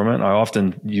state and government. I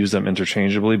often use them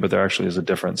interchangeably, but there actually is a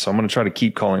difference. So I'm going to try to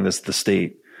keep calling this the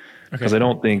state, because I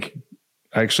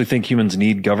actually think humans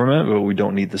need government, but we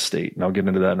don't need the state. And I'll get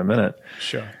into that in a minute.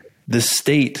 Sure. The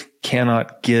state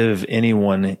cannot give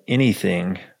anyone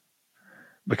anything,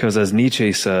 because, as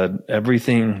Nietzsche said,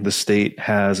 everything the state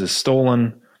has is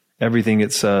stolen. Everything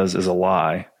it says is a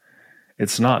lie.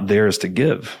 It's not theirs to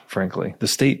give, frankly. The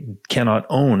state cannot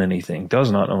own anything,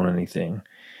 does not own anything.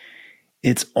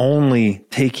 It's only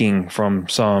taking from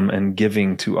some and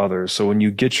giving to others. So when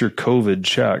you get your COVID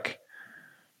check,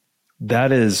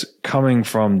 that is coming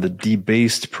from the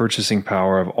debased purchasing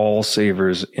power of all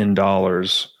savers in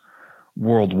dollars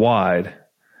worldwide,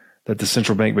 that the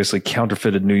central bank basically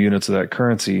counterfeited new units of that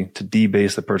currency to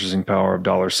debase the purchasing power of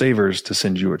dollar savers to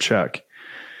send you a check.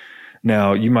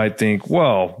 Now, you might think,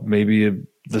 well, maybe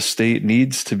the state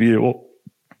needs to be able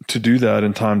to do that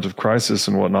in times of crisis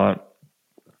and whatnot.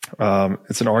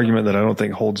 It's an argument that I don't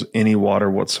think holds any water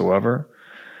whatsoever.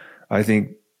 I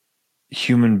think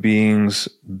human beings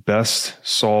best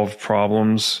solve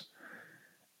problems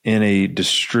in a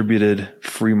distributed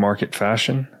free market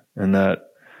fashion, and that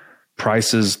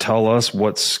prices tell us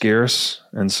what's scarce.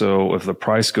 And so if the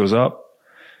price goes up,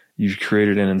 you've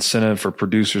created an incentive for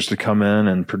producers to come in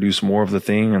and produce more of the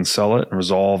thing and sell it and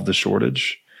resolve the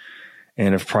shortage.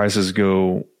 And if prices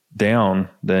go down,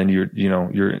 then you're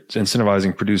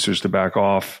incentivizing producers to back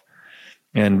off.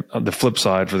 And the flip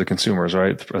side for the consumers,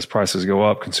 right? As prices go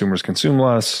up, consumers consume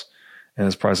less. And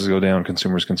as prices go down,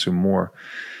 consumers consume more.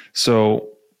 So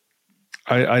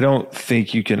I don't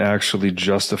think you can actually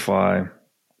justify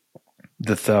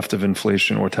the theft of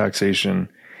inflation or taxation,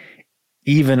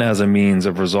 even as a means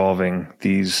of resolving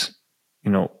these,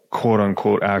 quote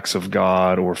unquote acts of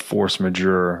God or force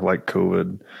majeure like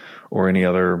COVID or any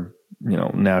other,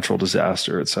 natural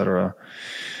disaster, et cetera.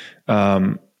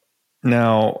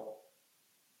 Now,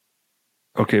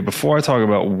 okay, before I talk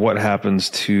about what happens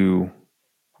to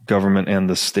government and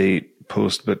the state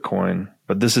post Bitcoin,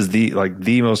 but this is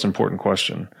the most important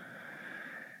question.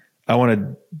 I want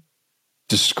to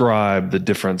describe the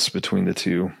difference between the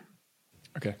two.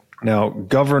 Okay. Now,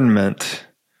 government,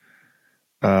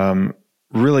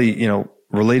 really,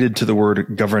 related to the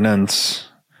word governance,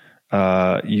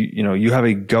 you have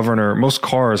a governor. Most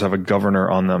cars have a governor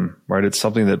on them, right? It's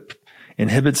something that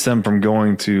inhibits them from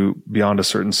going to beyond a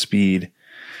certain speed.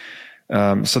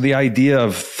 So the idea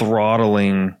of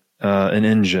throttling an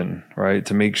engine, right,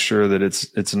 to make sure that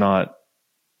it's not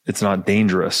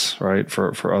dangerous, right,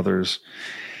 for others.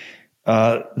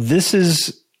 I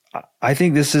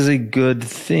think this is a good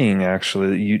thing,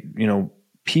 actually.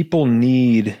 People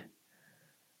need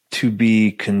to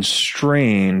be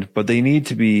constrained, but they need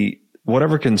to be,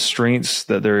 whatever constraints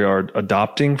that they are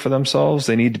adopting for themselves,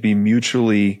 they need to be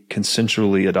mutually,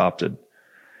 consensually adopted.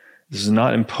 This is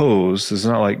not imposed. This is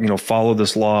not like, follow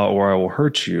this law or I will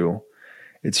hurt you.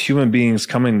 It's human beings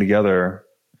coming together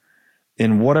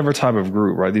in whatever type of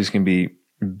group, right? These can be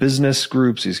business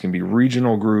groups. These can be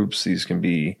regional groups. These can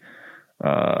be,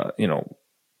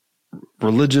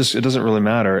 religious. It doesn't really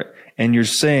matter. And you're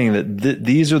saying that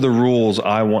these are the rules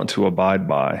I want to abide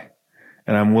by.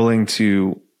 And I'm willing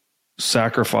to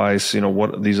sacrifice,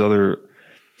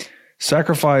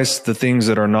 sacrifice the things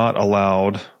that are not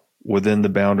allowed within the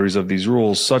boundaries of these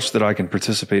rules such that I can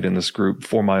participate in this group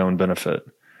for my own benefit.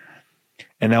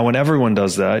 And now when everyone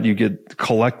does that, you get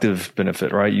collective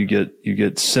benefit, right? You get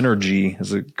synergy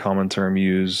is a common term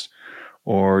used,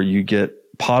 or you get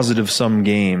positive sum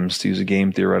games, to use a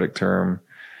game theoretic term.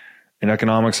 In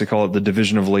economics, they call it the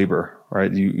division of labor,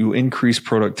 right? You increase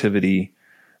productivity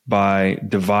by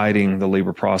dividing the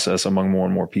labor process among more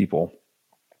and more people.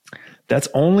 You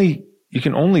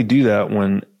can only do that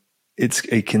when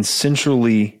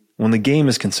when the game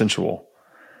is consensual.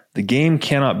 The game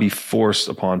cannot be forced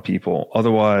upon people.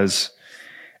 Otherwise,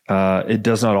 it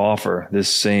does not offer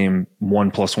this same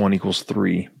 1 + 1 =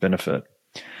 3 benefit.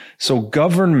 So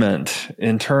government,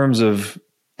 in terms of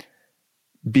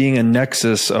being a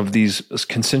nexus of these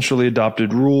consensually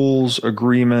adopted rules,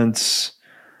 agreements,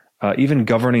 even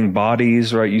governing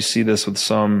bodies, right? You see this with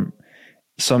some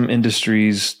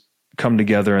industries come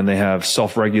together and they have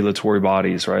self-regulatory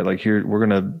bodies, right? Like here, we're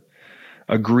going to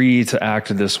agree to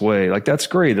act this way. Like that's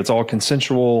great. That's all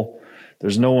consensual.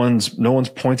 There's no one's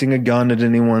pointing a gun at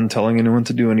anyone, telling anyone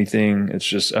to do anything. It's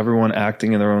just everyone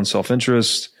acting in their own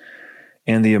self-interest.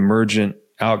 And the emergent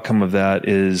outcome of that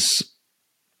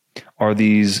are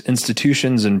these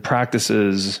institutions and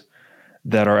practices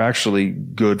that are actually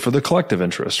good for the collective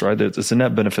interest, right? It's a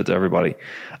net benefit to everybody.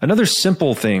 Another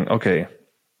simple thing. Okay.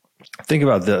 Think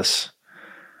about this.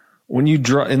 When you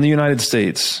drive in the United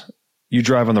States, you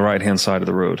drive on the right-hand side of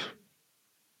the road,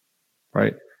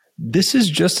 right? This is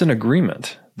just an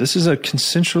agreement. This is a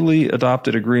consensually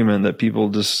adopted agreement that people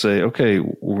just say, okay,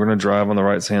 we're going to drive on the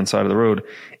right-hand side of the road.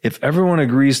 If everyone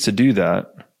agrees to do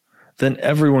that, then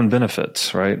everyone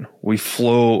benefits, right?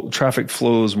 Traffic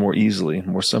flows more easily,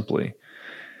 more simply.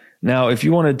 Now, if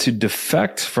you wanted to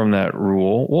defect from that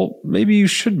rule, well, maybe you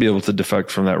should be able to defect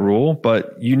from that rule,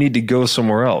 but you need to go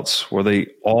somewhere else where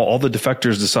all the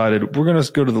defectors decided we're going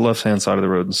to go to the left-hand side of the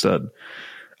road instead.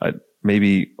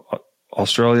 Maybe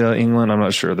Australia, England. I'm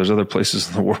not sure. There's other places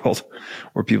in the world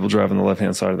where people drive on the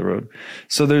left-hand side of the road.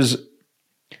 So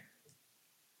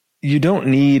you don't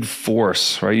need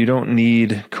force, right? You don't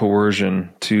need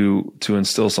coercion to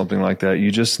instill something like that.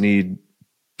 You just need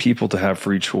people to have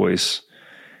free choice.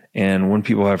 And when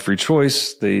people have free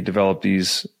choice, they develop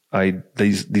these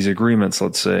agreements,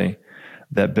 let's say,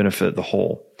 that benefit the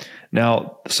whole.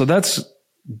 Now, so that's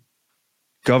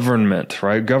government,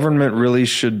 right? Government really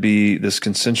should be this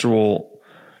consensual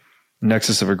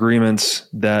nexus of agreements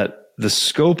that the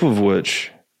scope of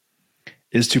which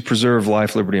is to preserve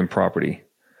life, liberty, and property,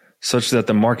 such that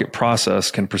the market process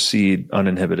can proceed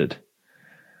uninhibited.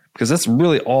 Because that's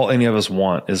really all any of us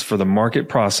want, is for the market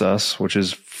process, which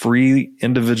is free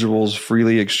individuals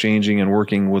freely exchanging and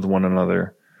working with one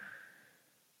another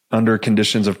under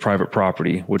conditions of private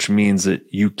property, which means that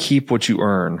you keep what you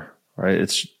earn, right?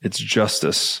 It's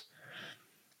justice.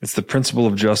 It's the principle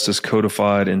of justice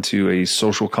codified into a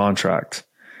social contract,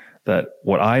 that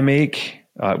what I make,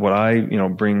 what I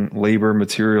bring labor,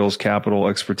 materials, capital,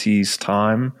 expertise,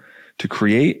 time to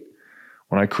create.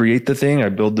 When I create the thing, I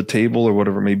build the table or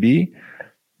whatever it may be,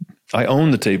 I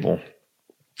own the table.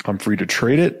 I'm free to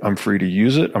trade it. I'm free to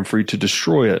use it. I'm free to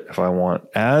destroy it if I want,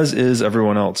 as is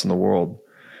everyone else in the world.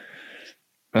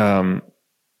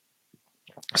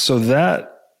 So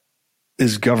that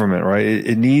is government, right?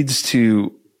 It needs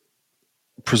to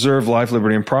preserve life,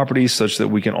 liberty, and property such that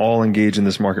we can all engage in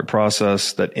this market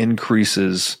process that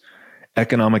increases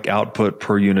economic output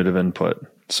per unit of input.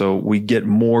 So we get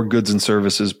more goods and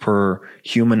services per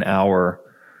human hour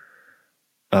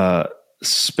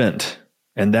spent.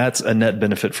 And that's a net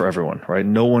benefit for everyone, right?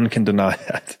 No one can deny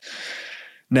that.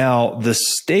 Now, the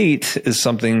state is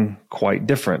something quite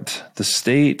different. The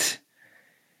state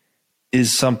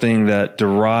is something that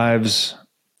derives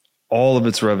all of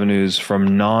its revenues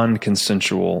from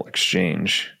non-consensual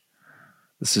exchange.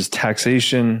 This is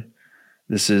taxation.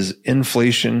 This is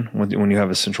inflation when you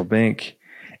have a central bank.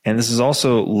 And this is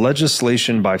also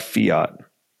legislation by fiat.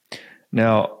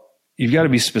 Now, you've got to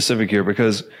be specific here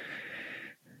because,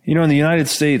 in the United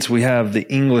States, we have the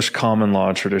English common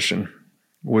law tradition,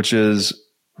 which is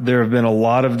there have been a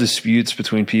lot of disputes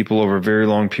between people over very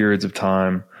long periods of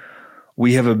time.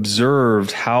 We have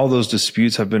observed how those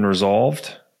disputes have been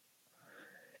resolved,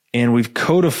 and we've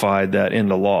codified that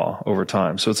into law over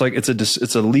time. So it's like it's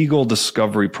a legal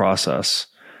discovery process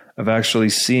of actually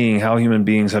seeing how human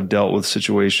beings have dealt with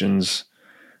situations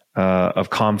of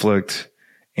conflict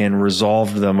and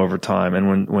resolved them over time.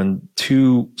 And when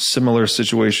two similar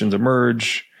situations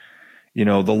emerge, the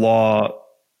law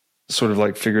sort of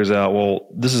like figures out, well,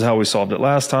 this is how we solved it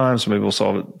last time, so maybe we'll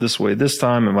solve it this way this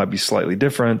time. It might be slightly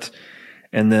different.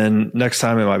 And then next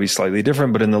time it might be slightly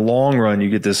different. But in the long run, you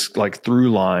get this like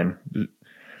through line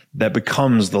that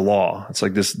becomes the law. It's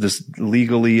like this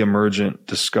legally emergent,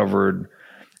 discovered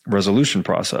resolution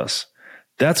process.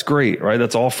 That's great, right?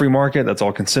 That's all free market. That's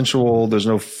all consensual. There's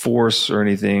no force or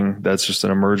anything. That's just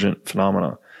an emergent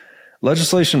phenomena.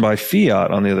 Legislation by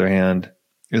fiat, on the other hand,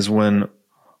 is when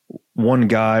one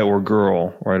guy or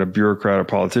girl, right, a bureaucrat or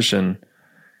politician,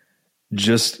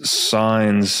 just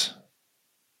signs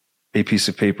a piece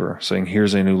of paper saying,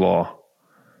 here's a new law.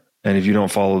 And if you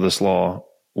don't follow this law,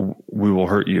 we will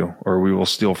hurt you, or we will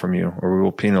steal from you, or we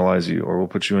will penalize you, or we'll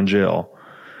put you in jail.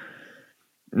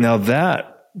 Now that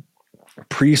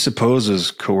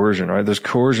presupposes coercion, right? There's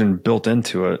coercion built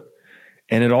into it.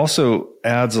 And it also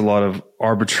adds a lot of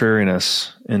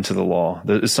arbitrariness into the law.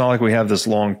 It's not like we have this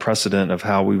long precedent of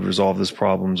how we resolve these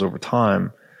problems over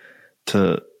time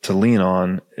to lean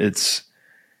on. It's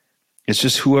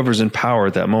just whoever's in power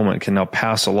at that moment can now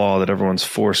pass a law that everyone's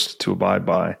forced to abide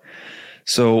by.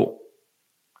 So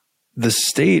the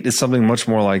state is something much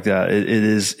more like that. It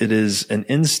is an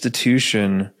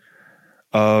institution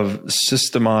of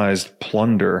systemized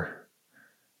plunder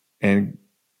and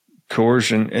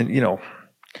coercion. And,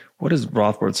 what does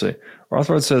Rothbard say?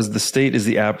 Rothbard says the state is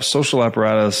the social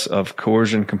apparatus of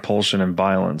coercion, compulsion, and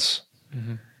violence.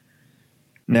 Mm-hmm.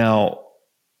 Now,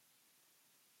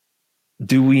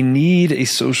 do we need a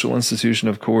social institution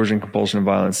of coercion, compulsion, and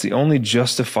violence? The only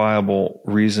justifiable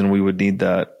reason we would need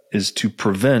that is to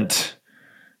prevent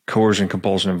coercion,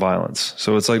 compulsion, and violence.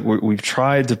 So it's like we've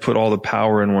tried to put all the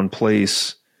power in one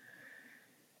place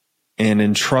and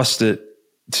entrust it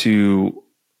to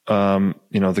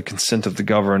the consent of the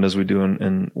governed, as we do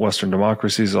in Western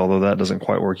democracies, although that doesn't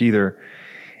quite work either,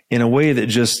 in a way that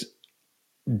just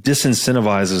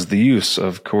disincentivizes the use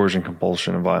of coercion,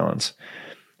 compulsion, and violence.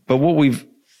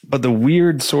 But the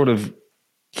weird sort of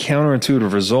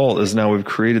counterintuitive result is now we've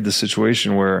created this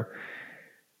situation where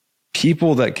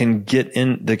people that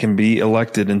can be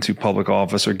elected into public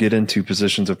office or get into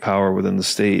positions of power within the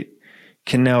state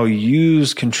can now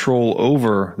use control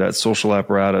over that social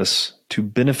apparatus to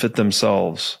benefit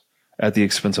themselves at the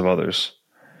expense of others.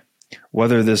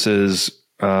 Whether this is,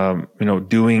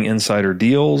 doing insider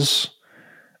deals,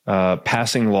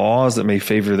 passing laws that may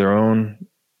favor their own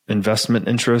investment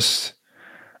interests,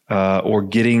 or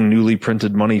getting newly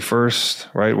printed money first,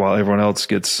 right, while everyone else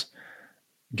gets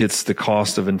the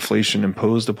cost of inflation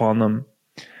imposed upon them.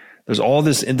 There's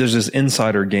this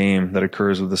insider game that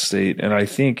occurs with the state. And I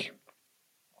think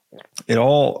it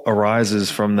all arises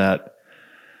from that,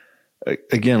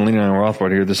 again, leaning on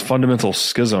Rothbard here, this fundamental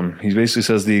schism. He basically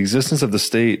says the existence of the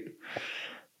state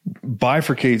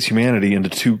bifurcates humanity into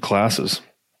two classes.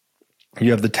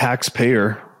 You have the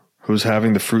taxpayer, who's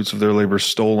having the fruits of their labor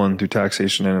stolen through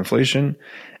taxation and inflation,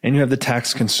 and you have the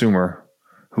tax consumer,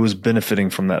 who is benefiting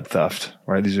from that theft,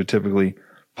 right? These are typically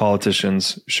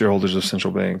politicians, shareholders of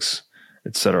central banks,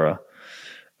 et cetera.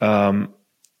 And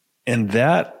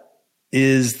that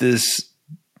is this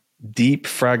deep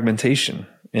fragmentation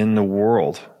in the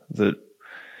world, that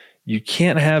you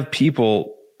can't have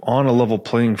people on a level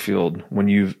playing field when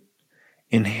you've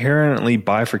inherently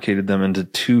bifurcated them into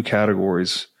two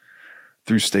categories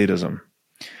through statism.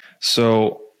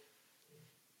 So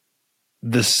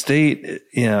the state,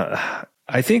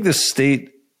 I think the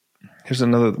state, here's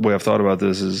another way I've thought about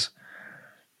this, is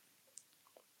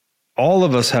all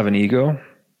of us have an ego,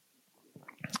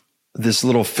 this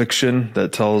little fiction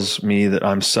that tells me that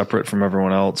I'm separate from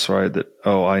everyone else, right? That,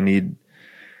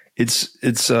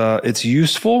 it's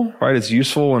useful, right? It's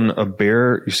useful when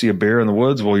you see a bear in the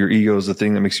woods. Well, your ego is the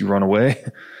thing that makes you run away.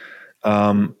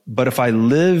 But if I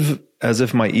live as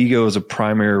if my ego is a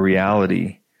primary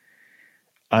reality,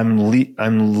 I'm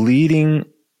leading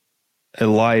a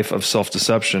life of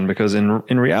self-deception, because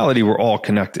in reality, we're all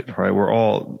connected, right?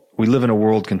 We live in a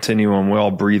world continuum. We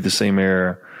all breathe the same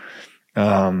air.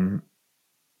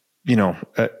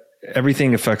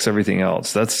 Everything affects everything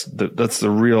else. That's the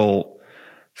real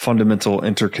fundamental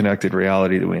interconnected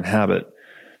reality that we inhabit.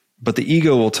 But the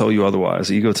ego will tell you otherwise.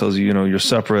 The ego tells you, you're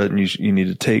separate and you need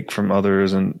to take from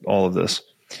others and all of this.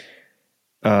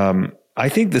 I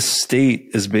think the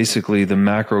state is basically the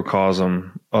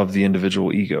macrocosm of the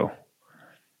individual ego,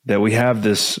 that we have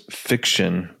this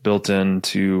fiction built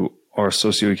into our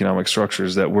socioeconomic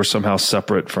structures that we're somehow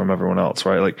separate from everyone else,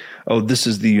 right? Like, oh, this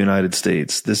is the United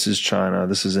States, this is China,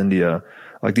 this is India.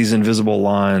 Like, these invisible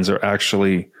lines are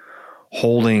actually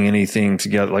holding anything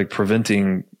together, like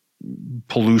preventing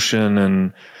pollution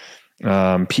and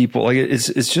people. Like,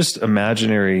 it's just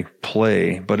imaginary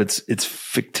play, but it's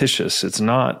fictitious. It's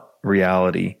not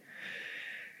reality.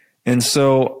 And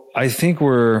so I think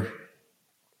we're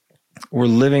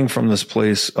living from this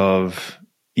place of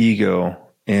ego.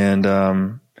 And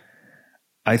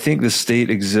I think the state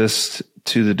exists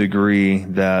to the degree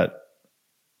that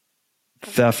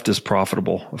theft is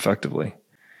profitable, effectively.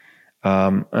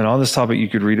 And on this topic, you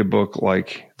could read a book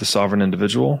like The Sovereign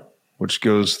Individual, which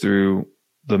goes through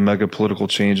the mega political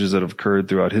changes that have occurred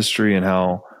throughout history, and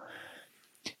how,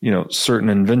 certain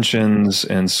inventions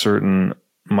and certain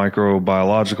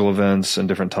microbiological events and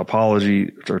different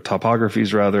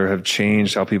topographies rather have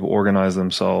changed how people organize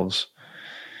themselves.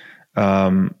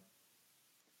 And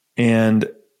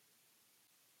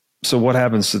so what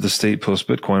happens to the state post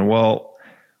Bitcoin? Well,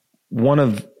 one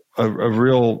of a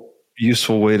real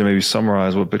useful way to maybe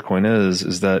summarize what Bitcoin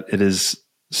is that it is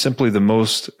simply the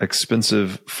most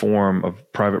expensive form of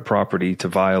private property to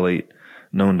violate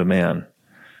known to man.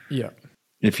 Yeah.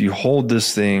 If you hold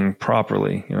this thing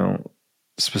properly,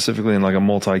 specifically in like a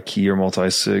multi-key or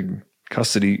multi-sig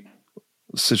custody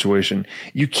situation,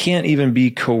 you can't even be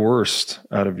coerced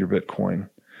out of your Bitcoin.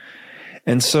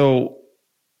 And so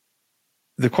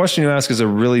the question you ask is a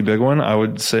really big one. I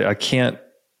would say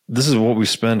this is what we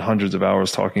spend hundreds of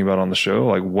hours talking about on the show.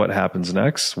 Like, what happens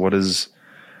next? What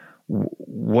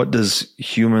does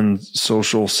human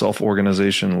social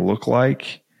self-organization look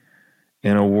like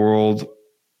in a world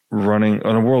where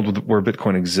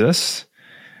Bitcoin exists?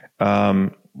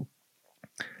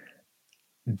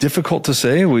 Difficult to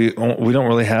say. We don't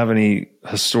really have any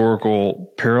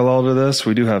historical parallel to this.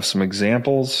 We do have some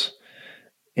examples,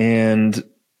 and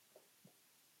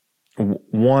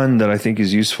one that I think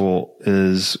is useful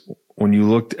is when you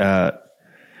looked at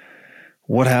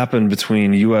what happened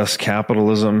between U.S.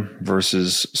 capitalism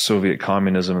versus Soviet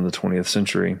communism in the 20th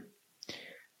century.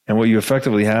 And what you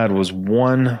effectively had was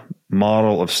one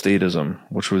model of statism,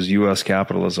 which was U.S.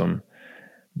 capitalism,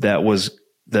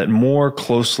 that more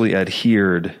closely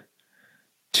adhered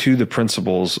to the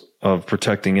principles of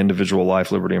protecting individual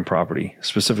life, liberty, and property,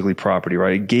 specifically property,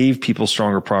 right? It gave people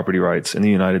stronger property rights in the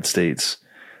United States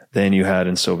than you had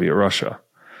in Soviet Russia,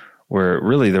 where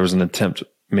really there was an attempt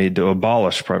made to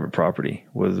abolish private property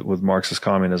with Marxist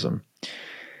communism.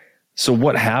 So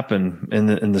what happened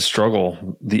in the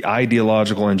struggle, the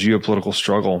ideological and geopolitical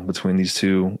struggle between these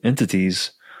two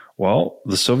entities? Well,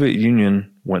 the Soviet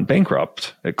Union went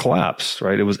bankrupt. It collapsed,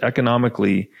 right? It was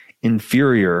economically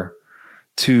inferior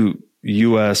to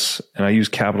U.S., and I use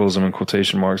capitalism in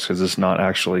quotation marks because it's not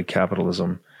actually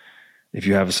capitalism. If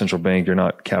you have a central bank, you're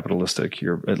not capitalistic.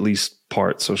 You're at least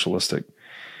part socialistic.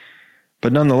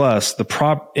 But nonetheless,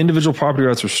 individual property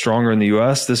rights were stronger in the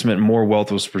U.S. This meant more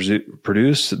wealth was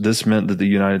produced. This meant that the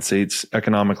United States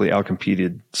economically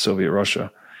outcompeted Soviet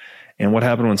Russia. And what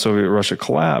happened when Soviet Russia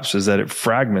collapsed is that it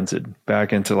fragmented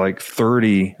back into like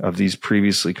 30 of these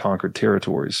previously conquered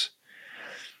territories.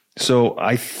 So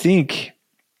I think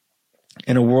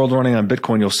in a world running on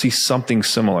Bitcoin, you'll see something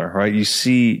similar, right? You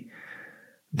see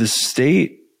the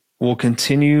state will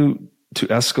continue to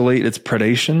escalate its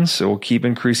predations. It will keep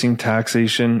increasing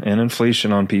taxation and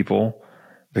inflation on people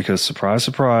because, surprise,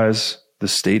 surprise, the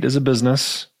state is a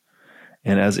business.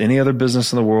 And as any other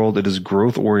business in the world, it is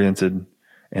growth oriented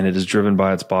and it is driven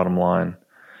by its bottom line.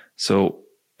 So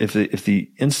if the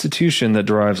institution that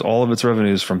derives all of its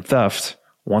revenues from theft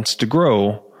wants to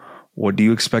grow, what do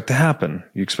you expect to happen?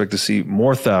 You expect to see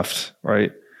more theft,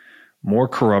 right? More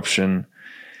corruption.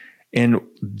 And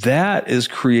that is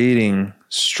creating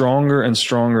stronger and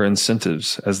stronger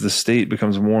incentives as the state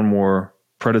becomes more and more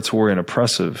predatory and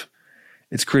oppressive.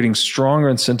 It's creating stronger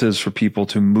incentives for people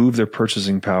to move their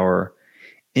purchasing power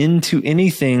into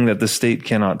anything that the state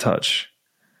cannot touch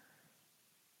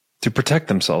to protect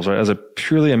themselves, right? As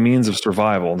purely a means of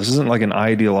survival. This isn't like an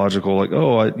ideological, like,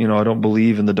 oh, I don't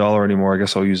believe in the dollar anymore. I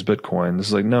guess I'll use Bitcoin. This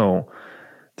is like, no,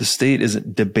 the state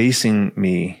isn't debasing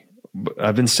me.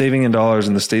 I've been saving in dollars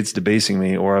and the state's debasing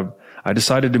me, or I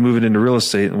decided to move it into real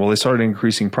estate. And well, they started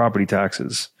increasing property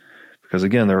taxes because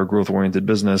again, they're a growth oriented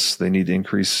business. They need to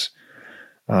increase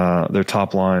their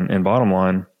top line and bottom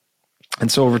line.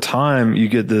 And so over time you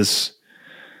get this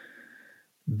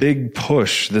big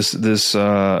push,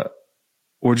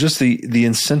 or just the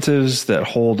incentives that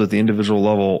hold at the individual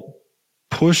level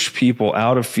push people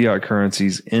out of fiat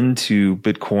currencies into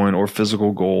Bitcoin or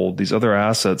physical gold, these other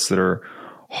assets that are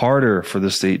harder for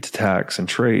the state to tax and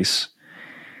trace.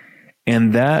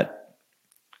 And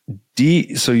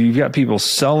so you've got people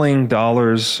selling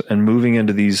dollars and moving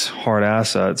into these hard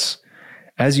assets.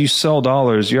 As you sell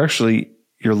dollars, you're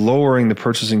lowering the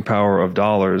purchasing power of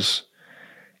dollars.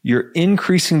 You're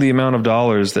increasing the amount of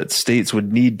dollars that states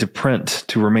would need to print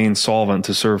to remain solvent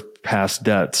to serve past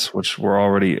debts, which we're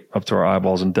already up to our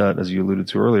eyeballs in debt, as you alluded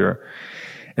to earlier.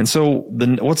 And so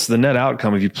what's the net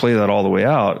outcome if you play that all the way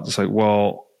out? It's like,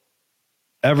 well,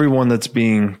 everyone that's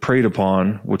being preyed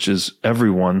upon, which is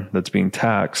everyone that's being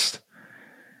taxed,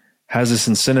 has this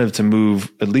incentive to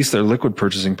move at least their liquid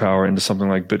purchasing power into something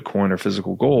like Bitcoin or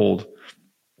physical gold.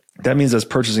 That means that's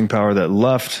purchasing power that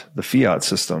left the fiat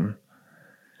system.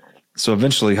 So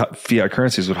eventually fiat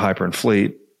currencies would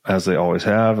hyperinflate, as they always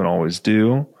have and always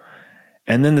do.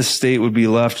 And then the state would be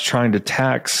left trying to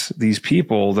tax these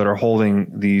people that are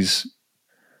holding these,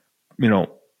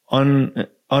 uninflatable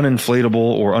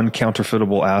or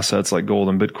uncounterfeitable assets like gold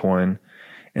and Bitcoin.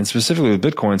 And specifically with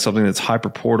Bitcoin, something that's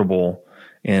hyperportable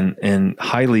and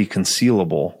highly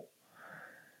concealable.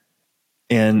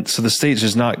 And so the state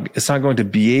it's not going to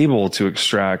be able to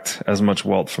extract as much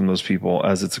wealth from those people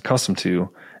as it's accustomed to.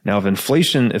 Now, if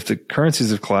the currencies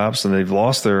have collapsed and they've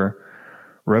lost their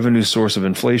revenue source of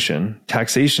inflation,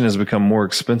 taxation has become more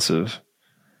expensive.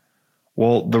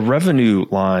 Well, the revenue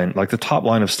line, like the top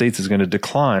line of states, is going to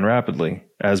decline rapidly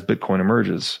as Bitcoin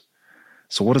emerges.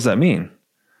 So what does that mean?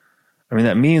 I mean,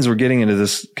 that means we're getting into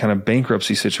this kind of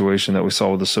bankruptcy situation that we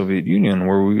saw with the Soviet Union,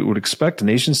 where we would expect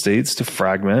nation states to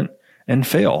fragment and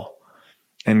fail.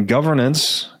 And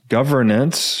governance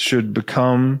should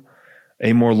become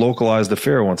a more localized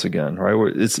affair once again,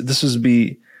 right? This would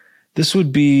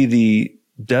be the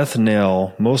death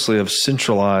knell mostly of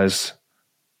centralized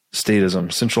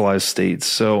statism, centralized states.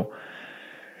 So,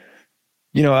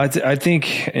 I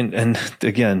think, and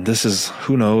again, this is,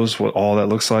 who knows what all that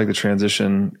looks like. The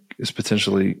transition is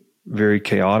potentially very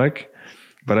chaotic,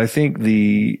 but I think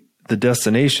the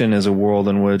destination is a world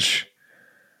in which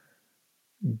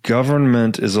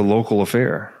government is a local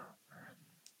affair.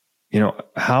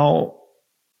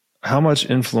 How much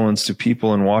influence do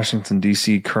people in Washington,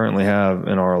 D.C. currently have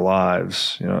in our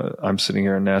lives? I'm sitting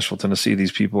here in Nashville, Tennessee.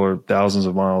 These people are thousands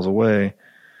of miles away.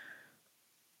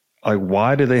 like,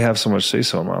 why do they have so much say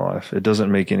so in my life? It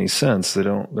doesn't make any sense.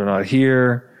 They're not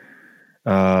here.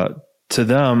 To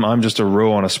them, I'm just a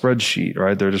row on a spreadsheet,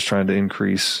 right? They're just trying to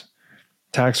increase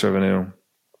tax revenue.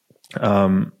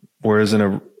 Whereas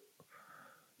in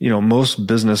most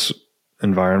business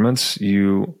environments,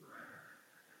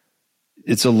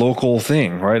 it's a local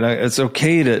thing, right? It's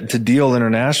okay to deal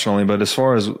internationally, but as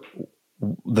far as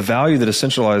the value that a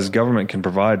centralized government can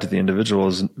provide to the individual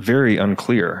is very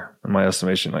unclear in my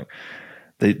estimation. Like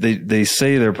they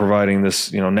say they're providing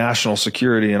this, national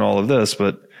security and all of this,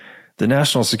 but the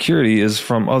national security is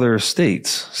from other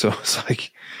states. So it's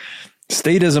like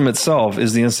statism itself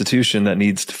is the institution that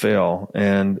needs to fail.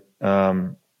 And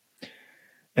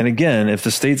again, if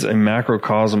the state's a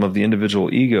macrocosm of the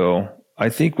individual ego, I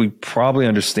think we probably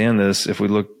understand this if we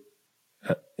look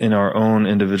in our own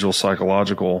individual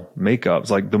psychological makeups.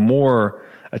 Like the more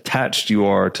attached you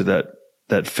are to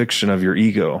that fiction of your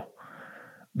ego,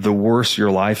 the worse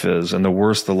your life is and the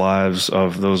worse the lives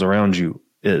of those around you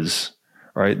is,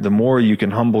 right? The more you can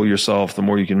humble yourself, the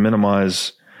more you can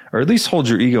minimize, or at least hold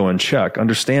your ego in check.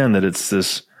 Understand that it's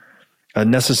a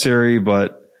necessary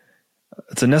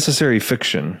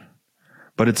fiction,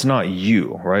 but it's not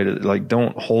you, right? Like,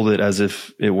 don't hold it as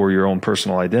if it were your own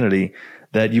personal identity,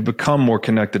 that you become more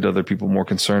connected to other people, more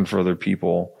concerned for other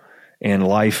people, and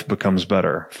life becomes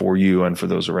better for you and for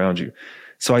those around you.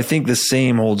 So I think the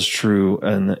same holds true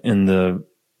in the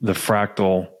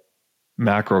fractal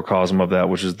macrocosm of that,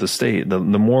 which is the state. The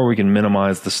more we can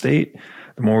minimize the state,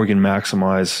 the more we can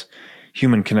maximize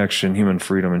human connection, human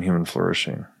freedom, and human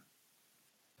flourishing.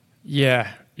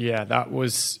 Yeah,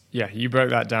 you broke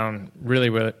that down really,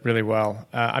 really, really well.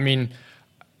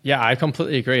 I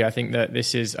completely agree. I think that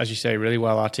this is, as you say, really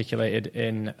well articulated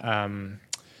in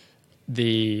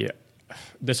the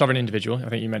sovereign individual. I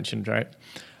think you mentioned, right?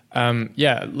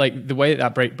 Like the way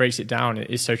that breaks it down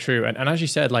is so true. And as you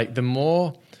said, like the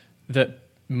more that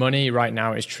money right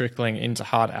now is trickling into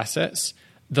hard assets,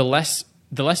 the less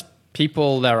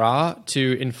people there are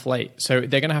to inflate. So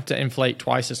they're going to have to inflate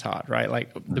twice as hard, right?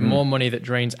 Like the more money that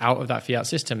drains out of that fiat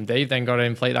system, they've then got to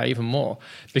inflate that even more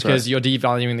because you're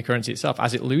devaluing the currency itself.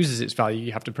 As it loses its value,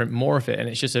 you have to print more of it, and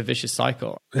it's just a vicious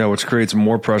cycle. Yeah, which creates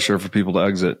more pressure for people to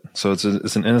exit. So it's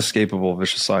an inescapable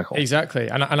vicious cycle. Exactly,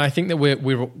 and I think that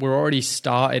we're already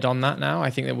started on that now. I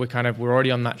think that we're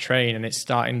already on that train, and it's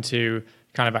starting to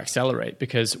kind of accelerate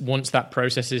because once that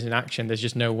process is in action, there's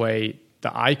just no way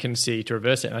that I can see to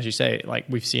reverse it. And as you say, like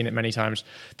we've seen it many times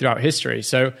throughout history.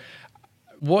 So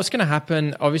what's going to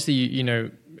happen, obviously,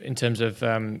 in terms of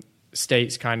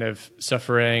states kind of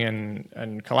suffering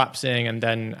and collapsing and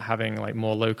then having like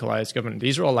more localized government,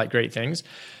 these are all like great things.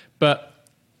 But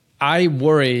I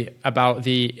worry about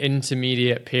the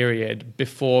intermediate period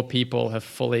before people have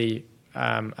fully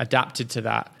adapted to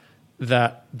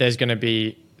that there's going to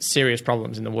be serious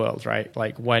problems in the world, right?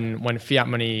 Like when fiat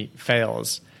money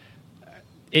fails,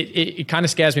 it kind of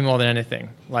scares me more than anything.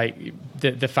 Like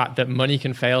the fact that money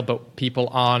can fail, but people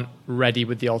aren't ready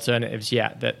with the alternatives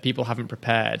yet, that people haven't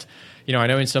prepared. I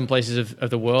know in some places of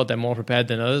the world, they're more prepared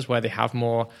than others where they have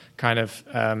more kind of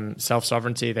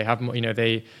self-sovereignty. They have more,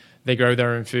 they grow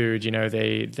their own food,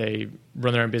 they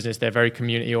run their own business. They're very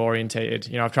community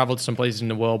orientated. I've traveled to some places in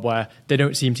the world where they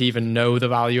don't seem to even know the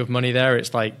value of money there.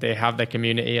 It's like they have their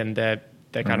community and they're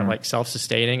kind of like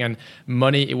self-sustaining, and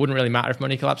money, it wouldn't really matter if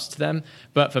money collapses to them.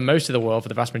 But for most of the world, for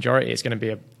the vast majority, it's going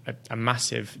to be a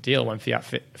massive deal when fiat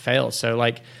fails. So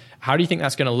like, how do you think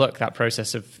that's going to look, that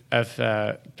process of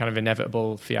kind of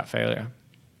inevitable fiat failure?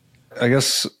 I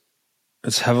guess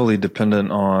it's heavily dependent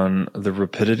on the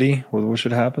rapidity with which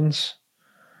it happens.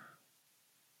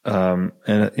 And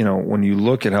when you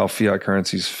look at how fiat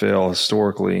currencies fail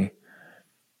historically,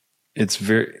 it's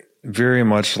very, very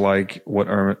much like what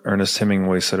Ernest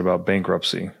Hemingway said about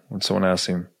bankruptcy. When someone asked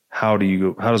him, how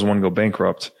does one go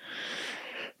bankrupt?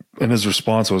 And his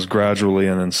response was gradually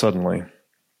and then suddenly.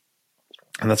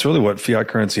 And that's really what fiat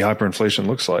currency hyperinflation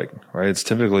looks like, right? It's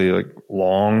typically like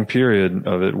long period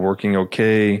of it working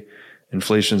okay.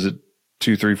 Inflation's at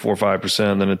 2, 3, 4, 5%.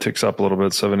 Then it ticks up a little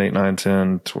bit, 7, 8, 9,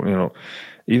 10, 20,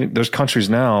 even there's countries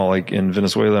now like in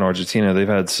Venezuela and Argentina, they've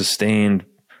had sustained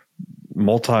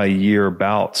multi-year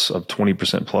bouts of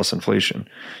 20% plus inflation.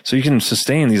 So you can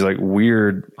sustain these like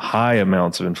weird high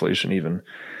amounts of inflation even.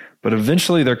 But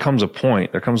eventually there comes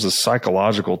a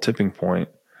psychological tipping point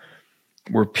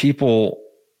where people,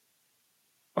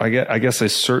 I guess a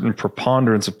certain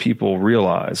preponderance of people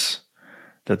realize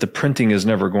that the printing is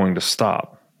never going to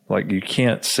stop. Like you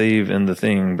can't save in the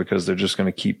thing because they're just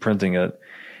going to keep printing it.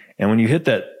 And when you hit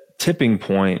that tipping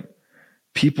point,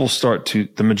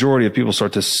 the majority of people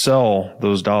start to sell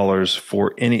those dollars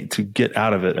to get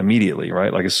out of it immediately,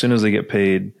 right? Like as soon as they get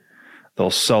paid,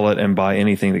 they'll sell it and buy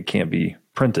anything that can't be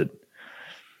printed.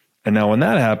 And now when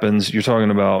that happens, you're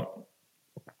talking about,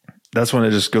 that's when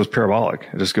it just goes parabolic.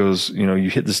 It just goes, you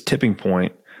hit this tipping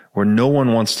point where no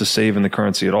one wants to save in the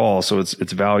currency at all. So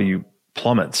its value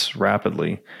plummets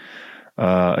rapidly,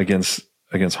 against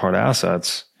hard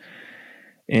assets.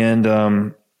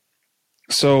 And,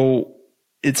 so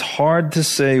it's hard to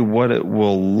say what it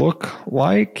will look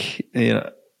like.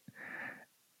 I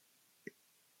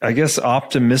guess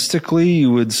optimistically,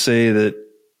 you would say that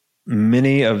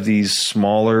many of these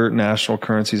smaller national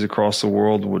currencies across the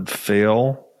world would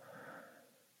fail.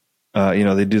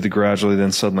 They do the gradually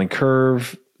then suddenly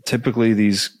curve. Typically,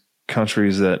 these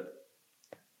countries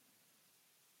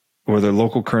where their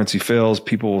local currency fails,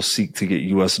 people will seek to get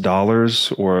US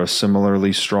dollars or a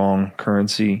similarly strong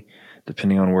currency,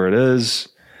 depending on where it is.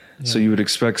 Yeah. So you would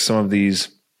expect some of these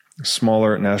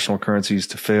smaller national currencies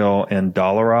to fail and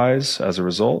dollarize as a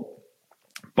result.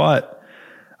 But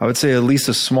I would say at least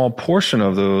a small portion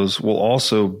of those will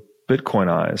also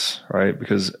Bitcoinize, right?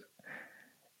 Because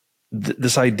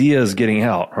this idea is getting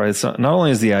out, right? It's not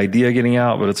only is the idea getting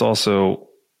out, but it's also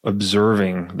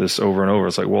observing this over and over.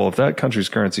 It's like, well, if that country's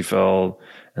currency failed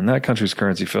and that country's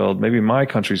currency failed, maybe my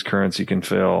country's currency can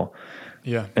fail.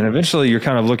 Yeah. And eventually you're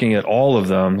kind of looking at all of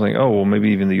them like, oh, well,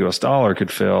 maybe even the US dollar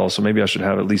could fail. So maybe I should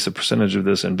have at least a percentage of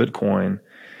this in Bitcoin.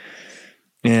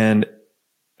 And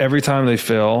every time they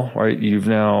fail, right, you've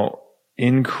now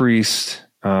increased,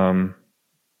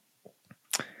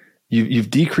 you've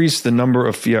decreased the number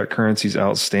of fiat currencies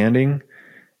outstanding,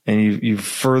 and you've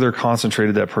further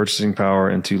concentrated that purchasing power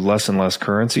into less and less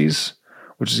currencies,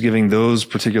 which is giving those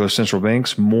particular central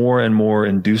banks more and more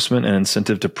inducement and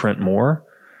incentive to print more.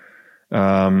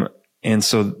 And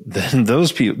so then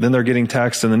those people, then they're getting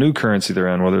taxed in the new currency they're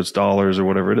in, whether it's dollars or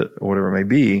whatever it may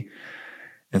be.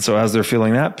 And so as they're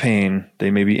feeling that pain, they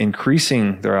may be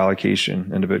increasing their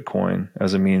allocation into Bitcoin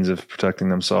as a means of protecting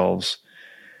themselves.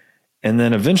 And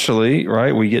then eventually,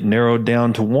 right, we get narrowed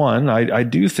down to one. I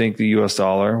do think the US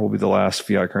dollar will be the last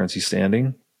fiat currency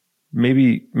standing.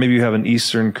 Maybe you have an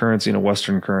Eastern currency and a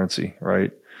Western currency,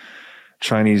 right?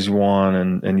 Chinese yuan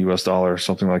and US dollar,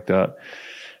 something like that.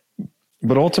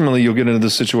 But ultimately, you'll get into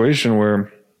this situation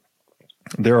where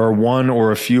there are one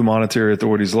or a few monetary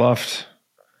authorities left.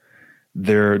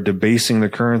 They're debasing the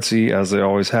currency as they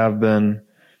always have been.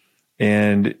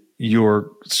 And you're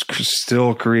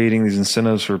still creating these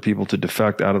incentives for people to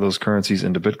defect out of those currencies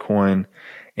into Bitcoin.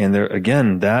 And there,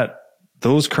 again,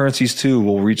 those currencies too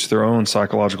will reach their own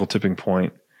psychological tipping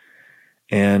point.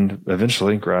 And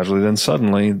eventually, gradually, then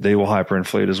suddenly they will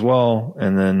hyperinflate as well.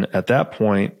 And then at that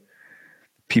point,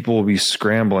 people will be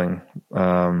scrambling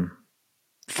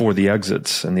for the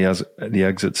exits, and the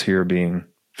exits here being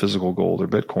physical gold or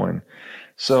Bitcoin.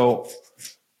 So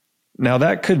now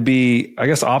that could be, I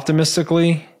guess,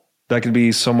 optimistically, that could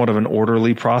be somewhat of an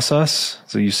orderly process.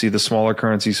 So you see the smaller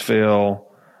currencies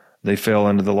fail, they fail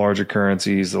into the larger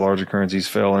currencies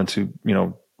fail into,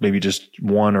 maybe just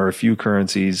one or a few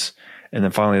currencies, and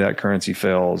then finally that currency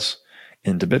fails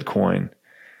into Bitcoin.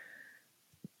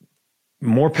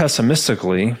 More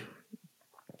pessimistically,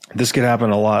 this could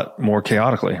happen a lot more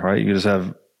chaotically, right? You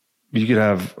could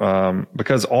have,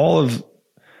 because all of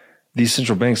these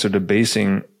central banks are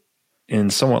debasing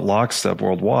in somewhat lockstep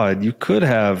worldwide, you could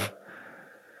have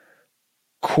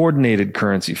coordinated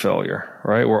currency failure,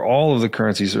 right? Where all of the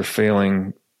currencies are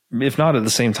failing, if not at the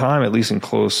same time, at least in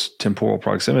close temporal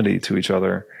proximity to each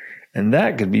other. And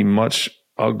that could be much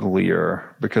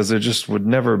uglier because there just would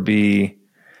never be,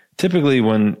 typically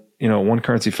when, one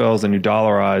currency fails and you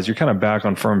dollarize, you're kind of back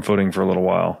on firm footing for a little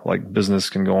while. Like business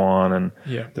can go on and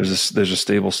there's a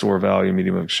stable store value,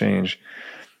 medium of exchange.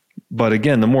 But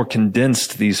again, the more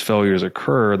condensed these failures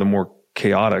occur, the more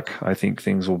chaotic I think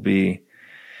things will be.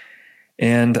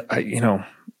 And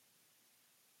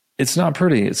it's not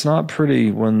pretty. It's not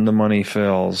pretty when the money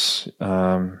fails.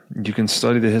 You can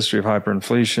study the history of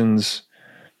hyperinflations.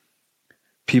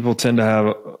 People tend to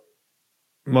have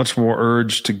much more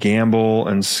urge to gamble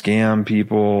and scam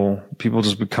people. People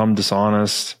just become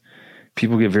dishonest.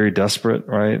 People get very desperate,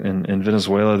 right? In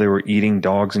Venezuela, they were eating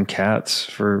dogs and cats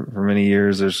for many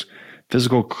years. There's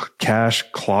physical cash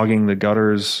clogging the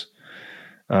gutters.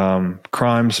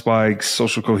 Crime spikes,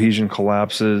 social cohesion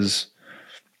collapses.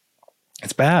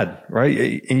 It's bad,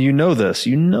 right? And you know this.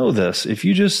 If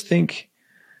you just think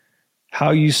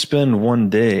how you spend one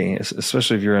day,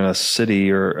 especially if you're in a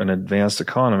city or an advanced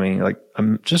economy, like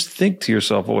just think to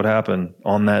yourself what would happen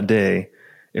on that day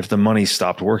if the money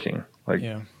stopped working.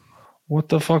 what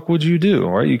the fuck would you do,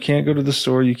 right? You can't go to the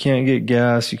store. You can't get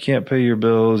gas. You can't pay your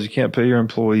bills. You can't pay your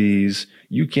employees.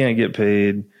 You can't get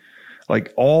paid.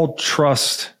 Like, all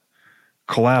trust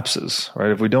collapses,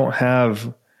 right? If we don't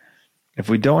have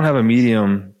a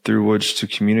medium through which to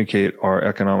communicate our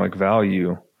economic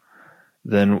value,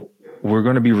 then we're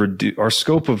going to be our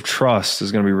scope of trust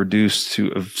is going to be reduced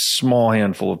to a small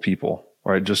handful of people,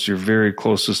 right? Just your very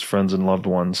closest friends and loved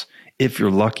ones, if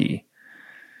you're lucky.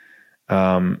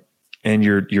 And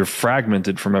you're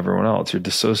fragmented from everyone else. You're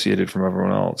dissociated from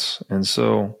everyone else. And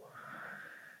so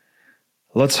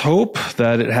let's hope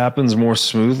that it happens more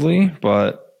smoothly,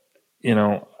 but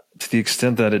to the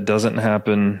extent that it doesn't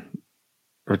happen,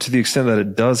 or to the extent that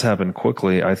it does happen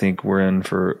quickly, I think we're in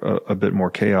for a bit more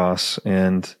chaos.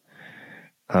 And,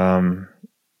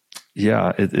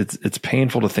 it's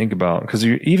painful to think about, because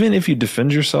even if you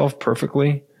defend yourself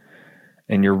perfectly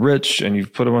and you're rich and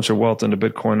you've put a bunch of wealth into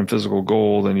Bitcoin and physical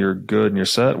gold and you're good and you're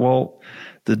set, well,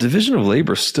 the division of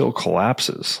labor still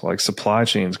collapses. Like, supply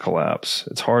chains collapse.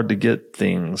 It's hard to get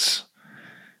things.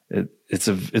 It's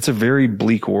a very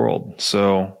bleak world.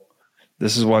 So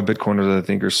this is why Bitcoiners, I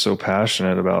think, are so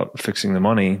passionate about fixing the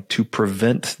money to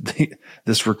prevent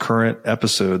this recurrent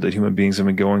episode that human beings have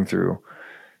been going through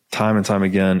time and time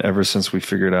again ever since we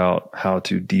figured out how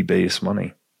to debase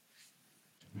money.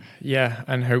 Yeah,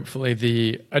 and hopefully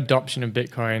the adoption of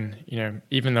Bitcoin,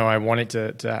 even though I want it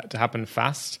to happen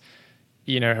fast,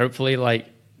 hopefully, like,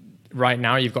 right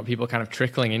now you've got people kind of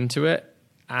trickling into it.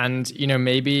 And,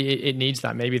 maybe it needs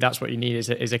that. Maybe that's what you need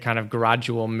is a kind of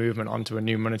gradual movement onto a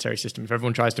new monetary system. If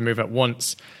everyone tries to move at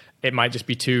once, it might just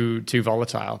be too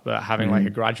volatile. But having like a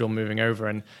gradual moving over,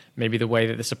 and maybe the way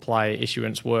that the supply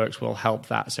issuance works will help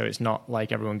that. So it's not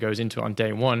like everyone goes into it on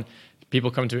day one.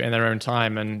 People come to it in their own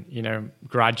time, and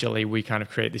gradually we kind of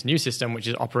create this new system which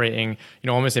is operating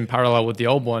almost in parallel with the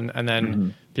old one, and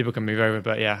then people can move over.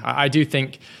 But yeah, I do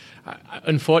think,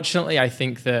 unfortunately, I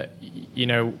think that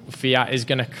fiat is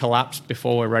going to collapse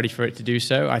before we're ready for it to do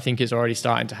so. I think it's already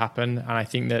starting to happen, and I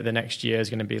think that the next year is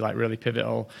going to be like really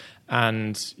pivotal.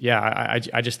 And yeah,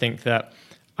 I just think that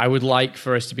I would like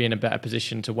for us to be in a better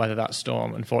position to weather that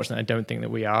storm. Unfortunately, I don't think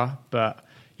that we are, but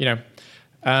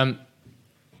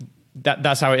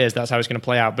that's how it is. That's how it's going to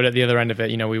play out. But at the other end of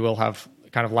it, we will have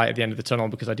kind of light at the end of the tunnel,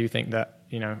 because I do think that,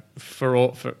 for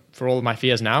all of my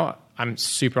fears now, I'm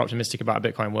super optimistic about a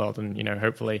Bitcoin world. And,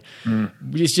 hopefully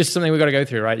it's just something we've got to go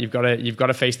through, right? You've got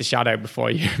to face the shadow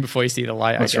before you see the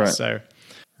light, That's I guess. Right. So,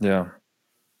 yeah.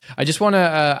 I just want to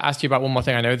ask you about one more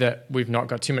thing. I know that we've not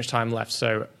got too much time left,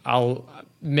 so I'll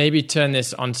maybe turn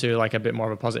this onto like a bit more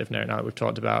of a positive note now that we've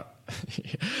talked about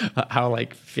how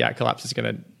like fiat collapse is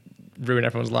going to ruin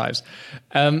everyone's lives.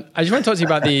 I just want to talk to you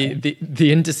about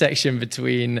the intersection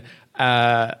between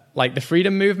like the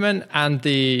freedom movement and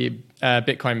the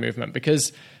Bitcoin movement,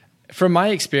 because from my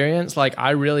experience, like,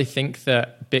 I really think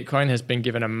that Bitcoin has been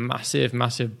given a massive,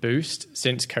 massive boost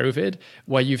since COVID,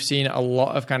 where you've seen a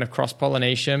lot of kind of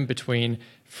cross-pollination between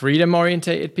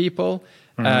freedom-orientated people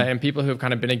and people who have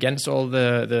kind of been against all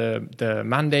the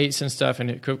mandates and stuff,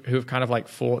 and who have kind of like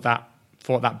fought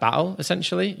that battle,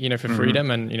 essentially, for freedom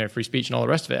and, free speech and all the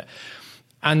rest of it.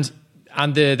 And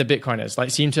the Bitcoiners like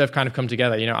seem to have kind of come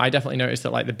together. I definitely noticed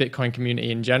that like the Bitcoin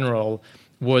community in general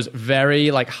was very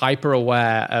like hyper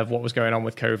aware of what was going on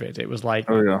with COVID. It was like,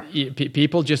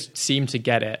 people just seem to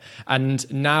get it.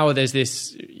 And now there's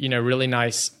this, really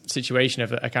nice situation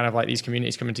of a kind of like these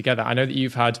communities coming together. I know that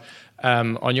you've had,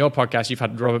 on your podcast, you've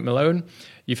had Robert Malone,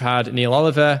 you've had Neil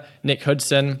Oliver, Nick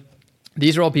Hudson.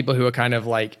 These are all people who are kind of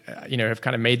like, have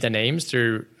kind of made their names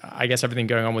through, I guess, everything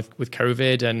going on with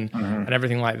COVID and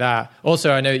everything like that.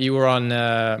 Also, I know that you were on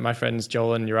my friends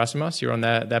Joel and Yerasimos. You were on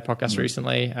their podcast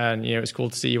recently, and it's cool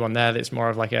to see you on there. It's more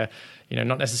of like a,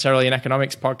 not necessarily an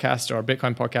economics podcast or a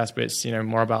Bitcoin podcast, but it's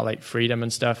more about like freedom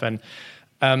and stuff. And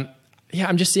I'm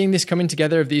just seeing this coming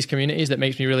together of these communities that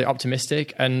makes me really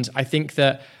optimistic. And I think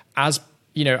that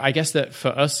I guess that for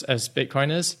us as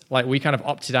Bitcoiners, like, we kind of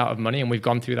opted out of money, and we've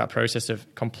gone through that process of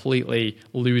completely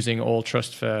losing all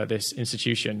trust for this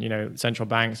institution, central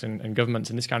banks and governments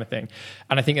and this kind of thing.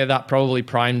 And I think that probably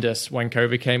primed us when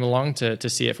COVID came along to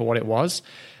see it for what it was.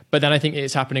 But then I think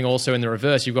it's happening also in the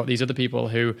reverse. You've got these other people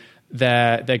who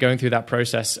they're going through that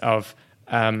process of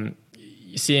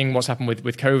seeing what's happened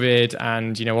with COVID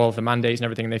and, all of the mandates and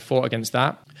everything, and they fought against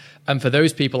that. And for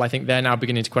those people, I think they're now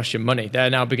beginning to question money. They're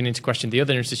now beginning to question the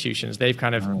other institutions. They've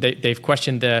kind of, they've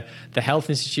questioned the health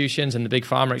institutions and the big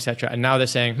pharma, et cetera. And now they're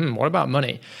saying, what about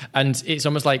money? And it's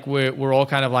almost like we're all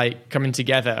kind of like coming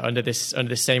together under this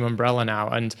same umbrella now.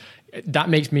 And that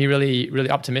makes me really, really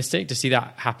optimistic to see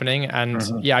that happening. And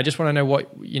yeah, I just want to know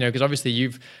what, because obviously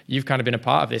you've kind of been a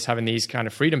part of this, having these kind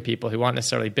of freedom people who aren't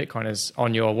necessarily Bitcoiners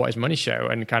on your What is Money show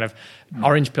and kind of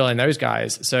orange pilling those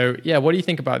guys. So yeah, what do you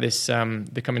think about this,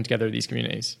 the coming together of these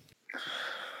communities?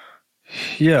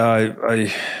 Yeah,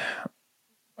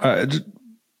 I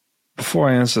before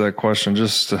I answer that question,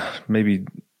 just to maybe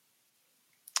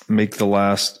make the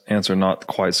last answer not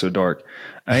quite so dark.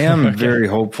 I am very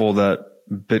hopeful that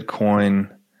Bitcoin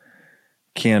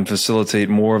can facilitate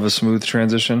more of a smooth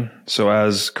transition. So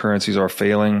as currencies are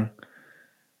failing,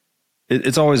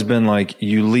 it's always been like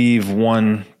you leave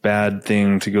one bad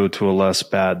thing to go to a less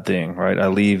bad thing, right? I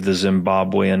leave the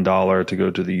Zimbabwean dollar to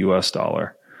go to the US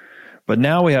dollar. But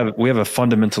now we have a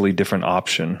fundamentally different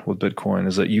option with Bitcoin,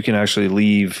 is that you can actually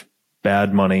leave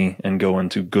bad money and go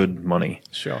into good money.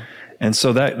 Sure. And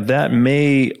so that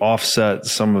may offset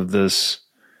some of this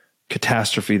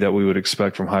catastrophe that we would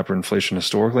expect from hyperinflation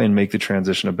historically and make the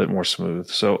transition a bit more smooth.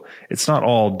 So it's not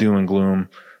all doom and gloom.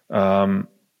 I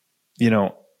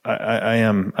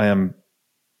am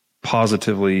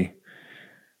positively,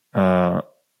 I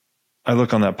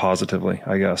look on that positively,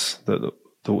 I guess, the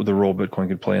role Bitcoin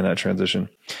could play in that transition.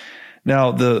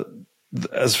 Now,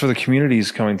 as for the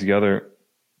communities coming together,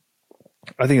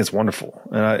 I think it's wonderful.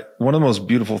 And one of the most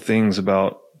beautiful things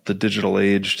about the digital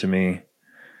age to me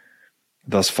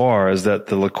thus far is that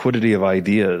the liquidity of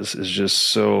ideas is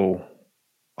just so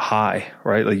high,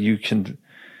 right? Like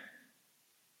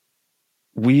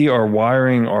we are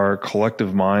wiring our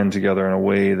collective mind together in a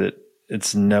way that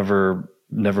it's never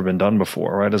been done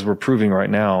before, right? As we're proving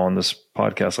right now on this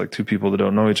podcast, like two people that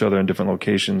don't know each other in different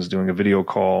locations doing a video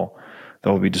call that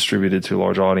will be distributed to a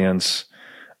large audience.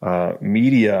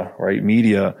 Media, right?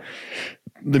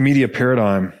 The media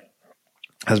paradigm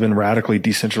has been radically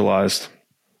decentralized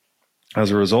as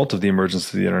a result of the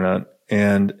emergence of the internet.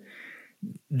 And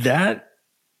that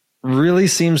really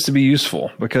seems to be useful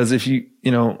because if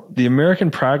the American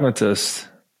pragmatist,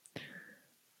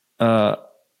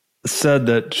 said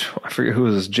that, I forget who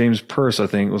was this, James Peirce, I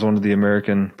think, was one of the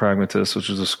American pragmatists, which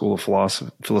is a school of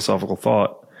philosophical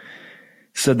thought,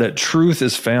 said that truth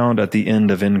is found at the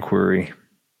end of inquiry.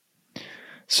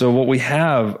 So what we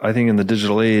have, I think, in the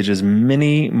digital age is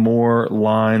many more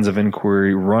lines of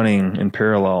inquiry running in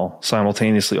parallel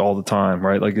simultaneously all the time,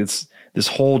 right? Like it's this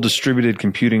whole distributed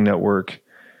computing network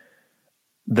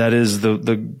that is the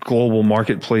global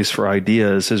marketplace for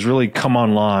ideas has really come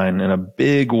online in a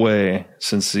big way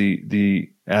since the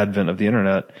advent of the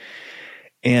internet.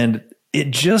 And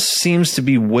it just seems to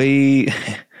be way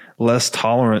less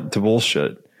tolerant to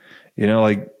bullshit.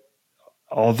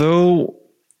 Although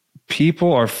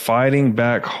people are fighting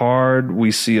back hard,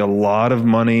 we see a lot of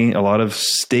money, a lot of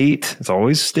it's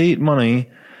always state money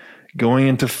going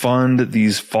in to fund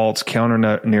these false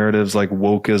counter narratives like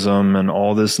wokeism and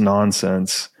all this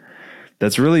nonsense.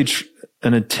 That's really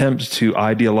an attempt to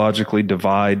ideologically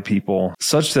divide people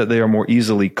such that they are more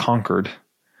easily conquered.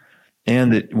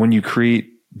 And that when you create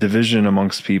division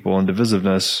amongst people and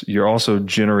divisiveness, you're also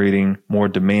generating more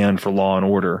demand for law and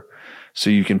order. So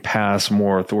you can pass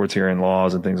more authoritarian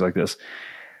laws and things like this.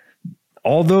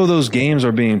 Although those games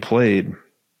are being played,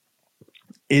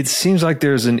 it seems like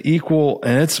there's an equal,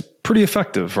 and it's pretty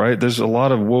effective, right? There's a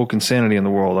lot of woke insanity in the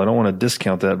world. I don't want to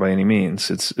discount that by any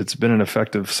means. It's been an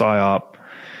effective psyop,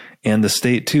 and the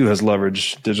state too has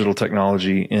leveraged digital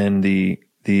technology in the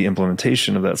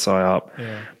implementation of that psyop.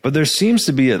 Yeah. But there seems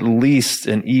to be at least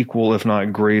an equal, if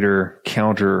not greater,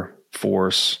 counter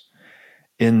force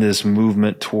in this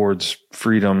movement towards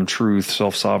freedom, truth,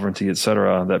 self-sovereignty, et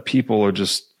cetera, that people are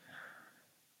just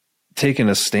taking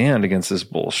a stand against this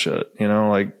bullshit.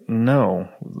 No,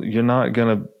 you're not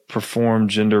going to perform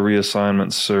gender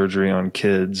reassignment surgery on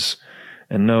kids.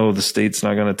 And no, the state's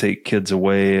not going to take kids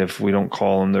away if we don't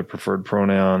call them their preferred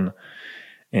pronoun.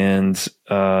 And,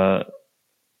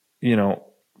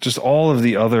 just all of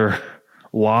the other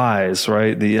lies,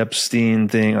 right? The Epstein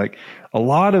thing, like a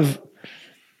lot of,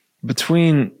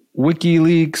 between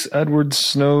WikiLeaks, Edward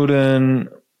Snowden,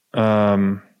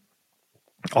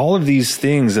 all of these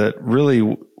things that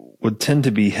really would tend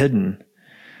to be hidden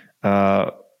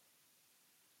under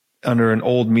an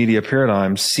old media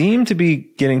paradigm seem to be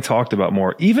getting talked about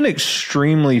more. Even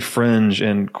extremely fringe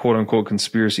and quote unquote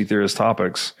conspiracy theorist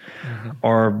topics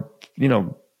are,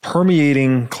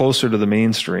 permeating closer to the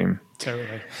mainstream.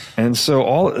 Totally. And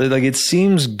so it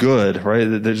seems good, right?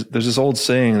 There's this old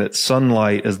saying that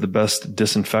sunlight is the best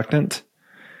disinfectant.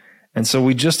 And so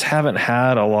we just haven't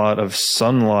had a lot of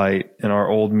sunlight in our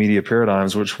old media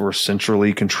paradigms, which were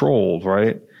centrally controlled,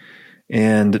 right?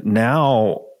 And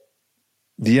now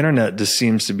the internet just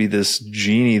seems to be this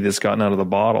genie that's gotten out of the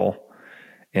bottle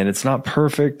And it's not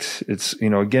perfect. It's,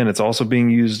 again, it's also being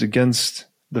used against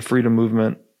the freedom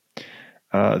movement,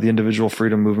 the individual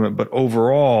freedom movement. But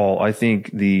overall, I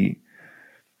think the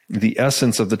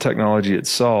essence of the technology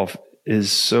itself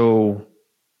is so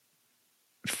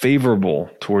favorable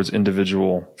towards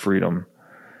individual freedom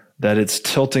that it's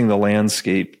tilting the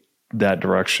landscape that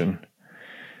direction.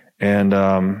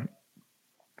 And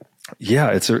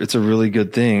it's a really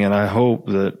good thing. And I hope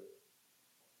that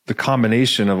the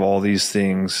combination of all these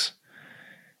things,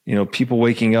 people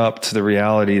waking up to the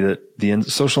reality that the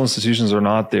social institutions are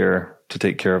not there to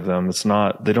take care of them.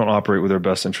 They don't operate with their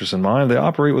best interest in mind. They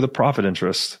operate with a profit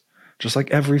interest, just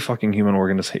like every fucking human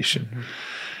organization. Mm-hmm.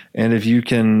 And if you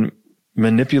can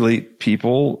manipulate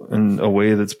people in a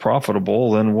way that's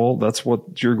profitable, then, that's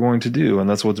what you're going to do. And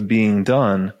that's what's being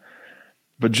done.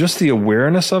 But just the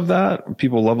awareness of that,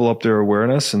 people level up their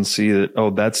awareness and see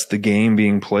that, that's the game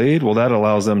being played. Well, that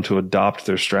allows them to adopt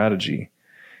their strategy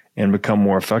and become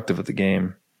more effective at the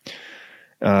game.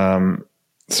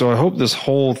 So I hope this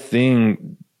whole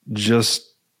thing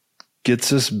just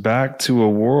gets us back to a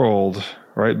world,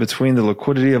 right, between the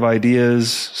liquidity of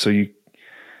ideas. So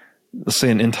let's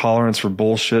say an intolerance for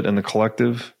bullshit in the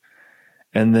collective,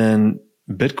 and then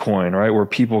Bitcoin, right, where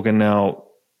people can now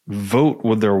vote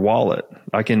with their wallet.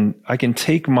 I can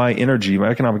take my energy, my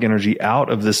economic energy, out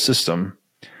of this system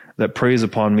that preys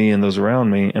upon me and those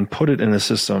around me and put it in a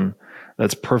system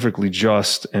that's perfectly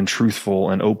just and truthful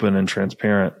and open and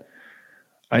transparent.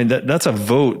 I mean, that's a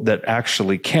vote that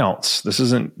actually counts. This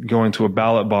isn't going to a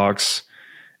ballot box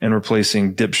and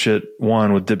replacing dipshit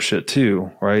 1 with dipshit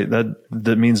 2, right?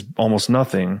 That means almost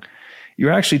nothing.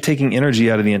 You're actually taking energy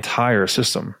out of the entire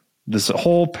system. This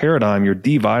whole paradigm you're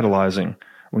devitalizing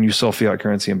when you sell fiat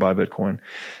currency and buy Bitcoin.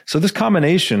 So this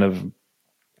combination of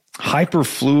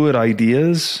hyperfluid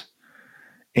ideas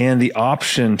and the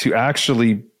option to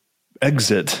actually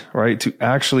exit, right? To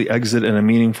actually exit in a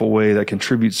meaningful way that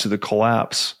contributes to the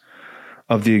collapse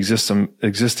of the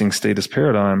existing status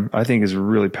paradigm, I think is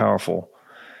really powerful.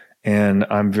 And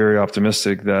I'm very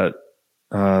optimistic that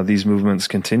these movements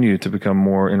continue to become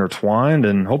more intertwined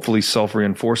and hopefully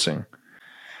self-reinforcing,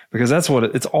 because that's what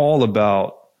it's all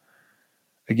about.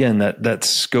 Again, that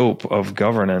scope of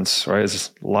governance, right,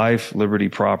 is life, liberty,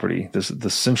 property. The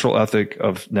central ethic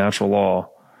of natural law: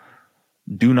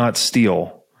 do not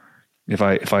steal. If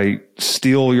I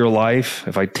steal your life,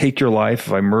 if I take your life,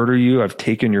 if I murder you, I've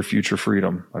taken your future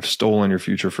freedom. I've stolen your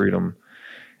future freedom.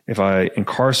 If I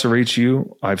incarcerate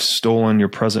you, I've stolen your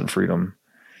present freedom.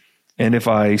 And if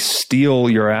I steal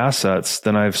your assets,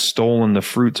 then I've stolen the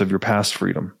fruits of your past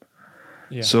freedom.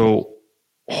 Yeah. So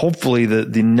hopefully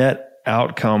the net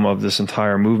outcome of this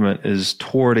entire movement is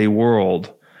toward a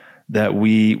world that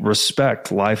we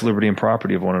respect life, liberty, and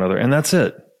property of one another. And that's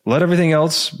it. Let everything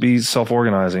else be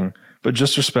self-organizing, but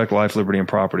just respect life, liberty, and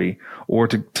property. Or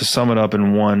to sum it up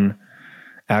in one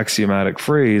axiomatic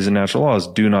phrase in natural law is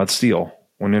do not steal.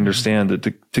 When you understand that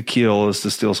to kill is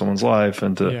to steal someone's life,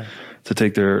 and to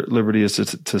take their liberty is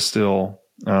to steal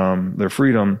their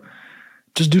freedom.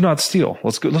 Just do not steal.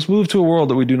 Let's move to a world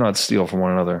that we do not steal from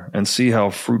one another and see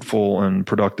how fruitful and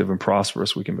productive and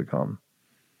prosperous we can become.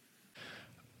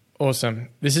 Awesome.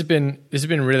 This has been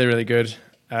really, really good.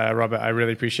 Robert, I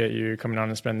really appreciate you coming on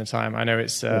and spending the time. I know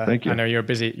thank you. I know you're a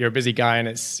busy guy, and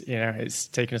it's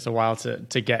taken us a while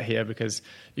to get here because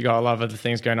you got a lot of other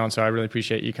things going on. So I really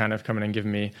appreciate you kind of coming and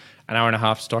giving me an hour and a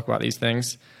half to talk about these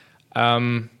things.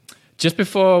 Just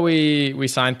before we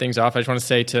sign things off, I just want to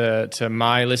say to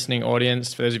my listening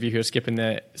audience, for those of you who are skipping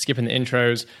the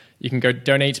intros, you can go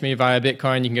donate to me via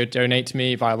Bitcoin. You can go donate to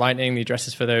me via Lightning. The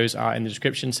addresses for those are in the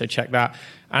description, so check that.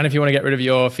 And if you want to get rid of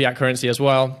your fiat currency as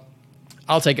well,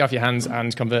 I'll take it off your hands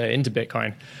and convert it into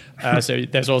Bitcoin. So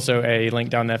there's also a link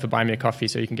down there for Buy Me a Coffee,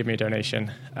 so you can give me a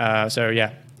donation.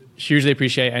 Hugely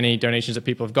appreciate any donations that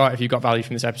people have got. If you've got value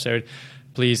from this episode,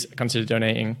 please consider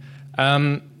donating.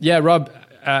 Rob,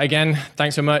 again,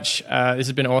 thanks so much. This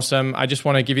has been awesome. I just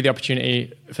want to give you the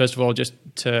opportunity, first of all, just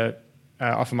to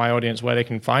offer my audience where they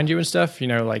can find you and stuff,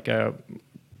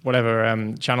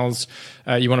 whatever channels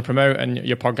you want to promote, and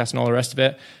your podcast and all the rest of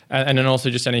it. And then also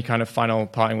just any kind of final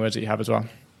parting words that you have as well.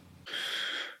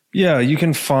 Yeah, you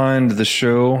can find the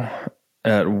show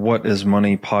at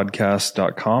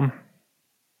whatismoneypodcast.com.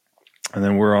 And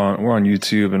then we're on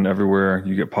YouTube and everywhere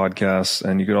you get podcasts.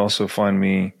 And you could also find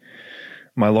me.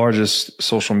 My largest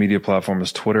social media platform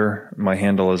is Twitter. My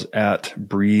handle is at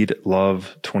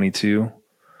Breedlove22.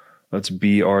 That's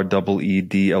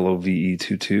BREEDLOVE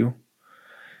 22.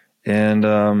 And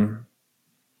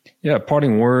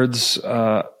parting words.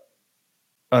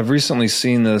 I've recently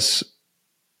seen this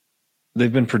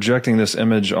they've been projecting this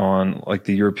image on like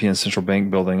the European Central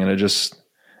Bank building, and it's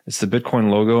the Bitcoin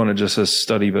logo, and it just says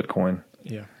 "Study Bitcoin."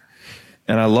 Yeah.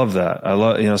 And I love that. I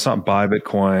love, it's not buy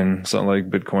Bitcoin. It's not like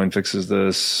Bitcoin fixes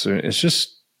this.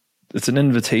 It's an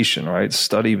invitation, right?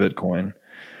 Study Bitcoin.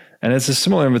 And it's a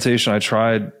similar invitation I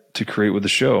tried to create with the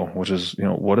show, which is,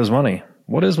 what is money?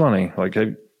 What is money? Like,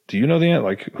 do you know the answer?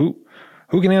 Like, who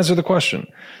can answer the question?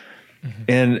 Mm-hmm.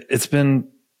 And it's been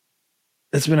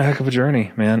a heck of a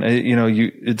journey, man.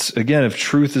 If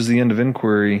truth is the end of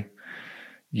inquiry,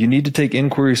 you need to take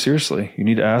inquiry seriously. You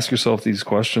need to ask yourself these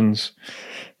questions.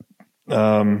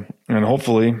 And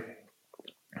hopefully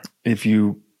if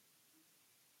you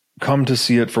come to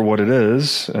see it for what it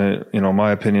is,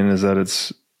 my opinion is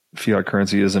that fiat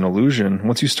currency is an illusion.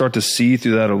 Once you start to see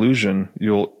through that illusion,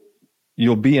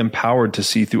 you'll be empowered to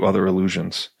see through other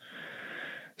illusions.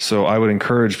 So I would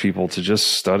encourage people to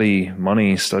just study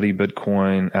money, study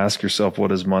Bitcoin, ask yourself,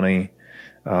 what is money?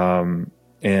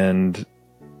 And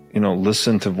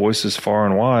listen to voices far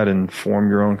and wide and form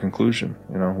your own conclusion.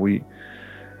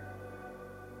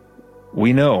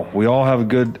 We know we all have a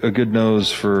good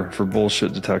nose for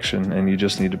bullshit detection, and you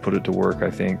just need to put it to work,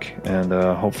 I think. And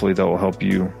hopefully that will help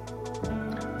you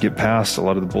get past a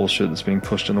lot of the bullshit that's being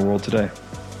pushed in the world today.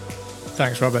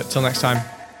 Thanks, Robert. Till next time.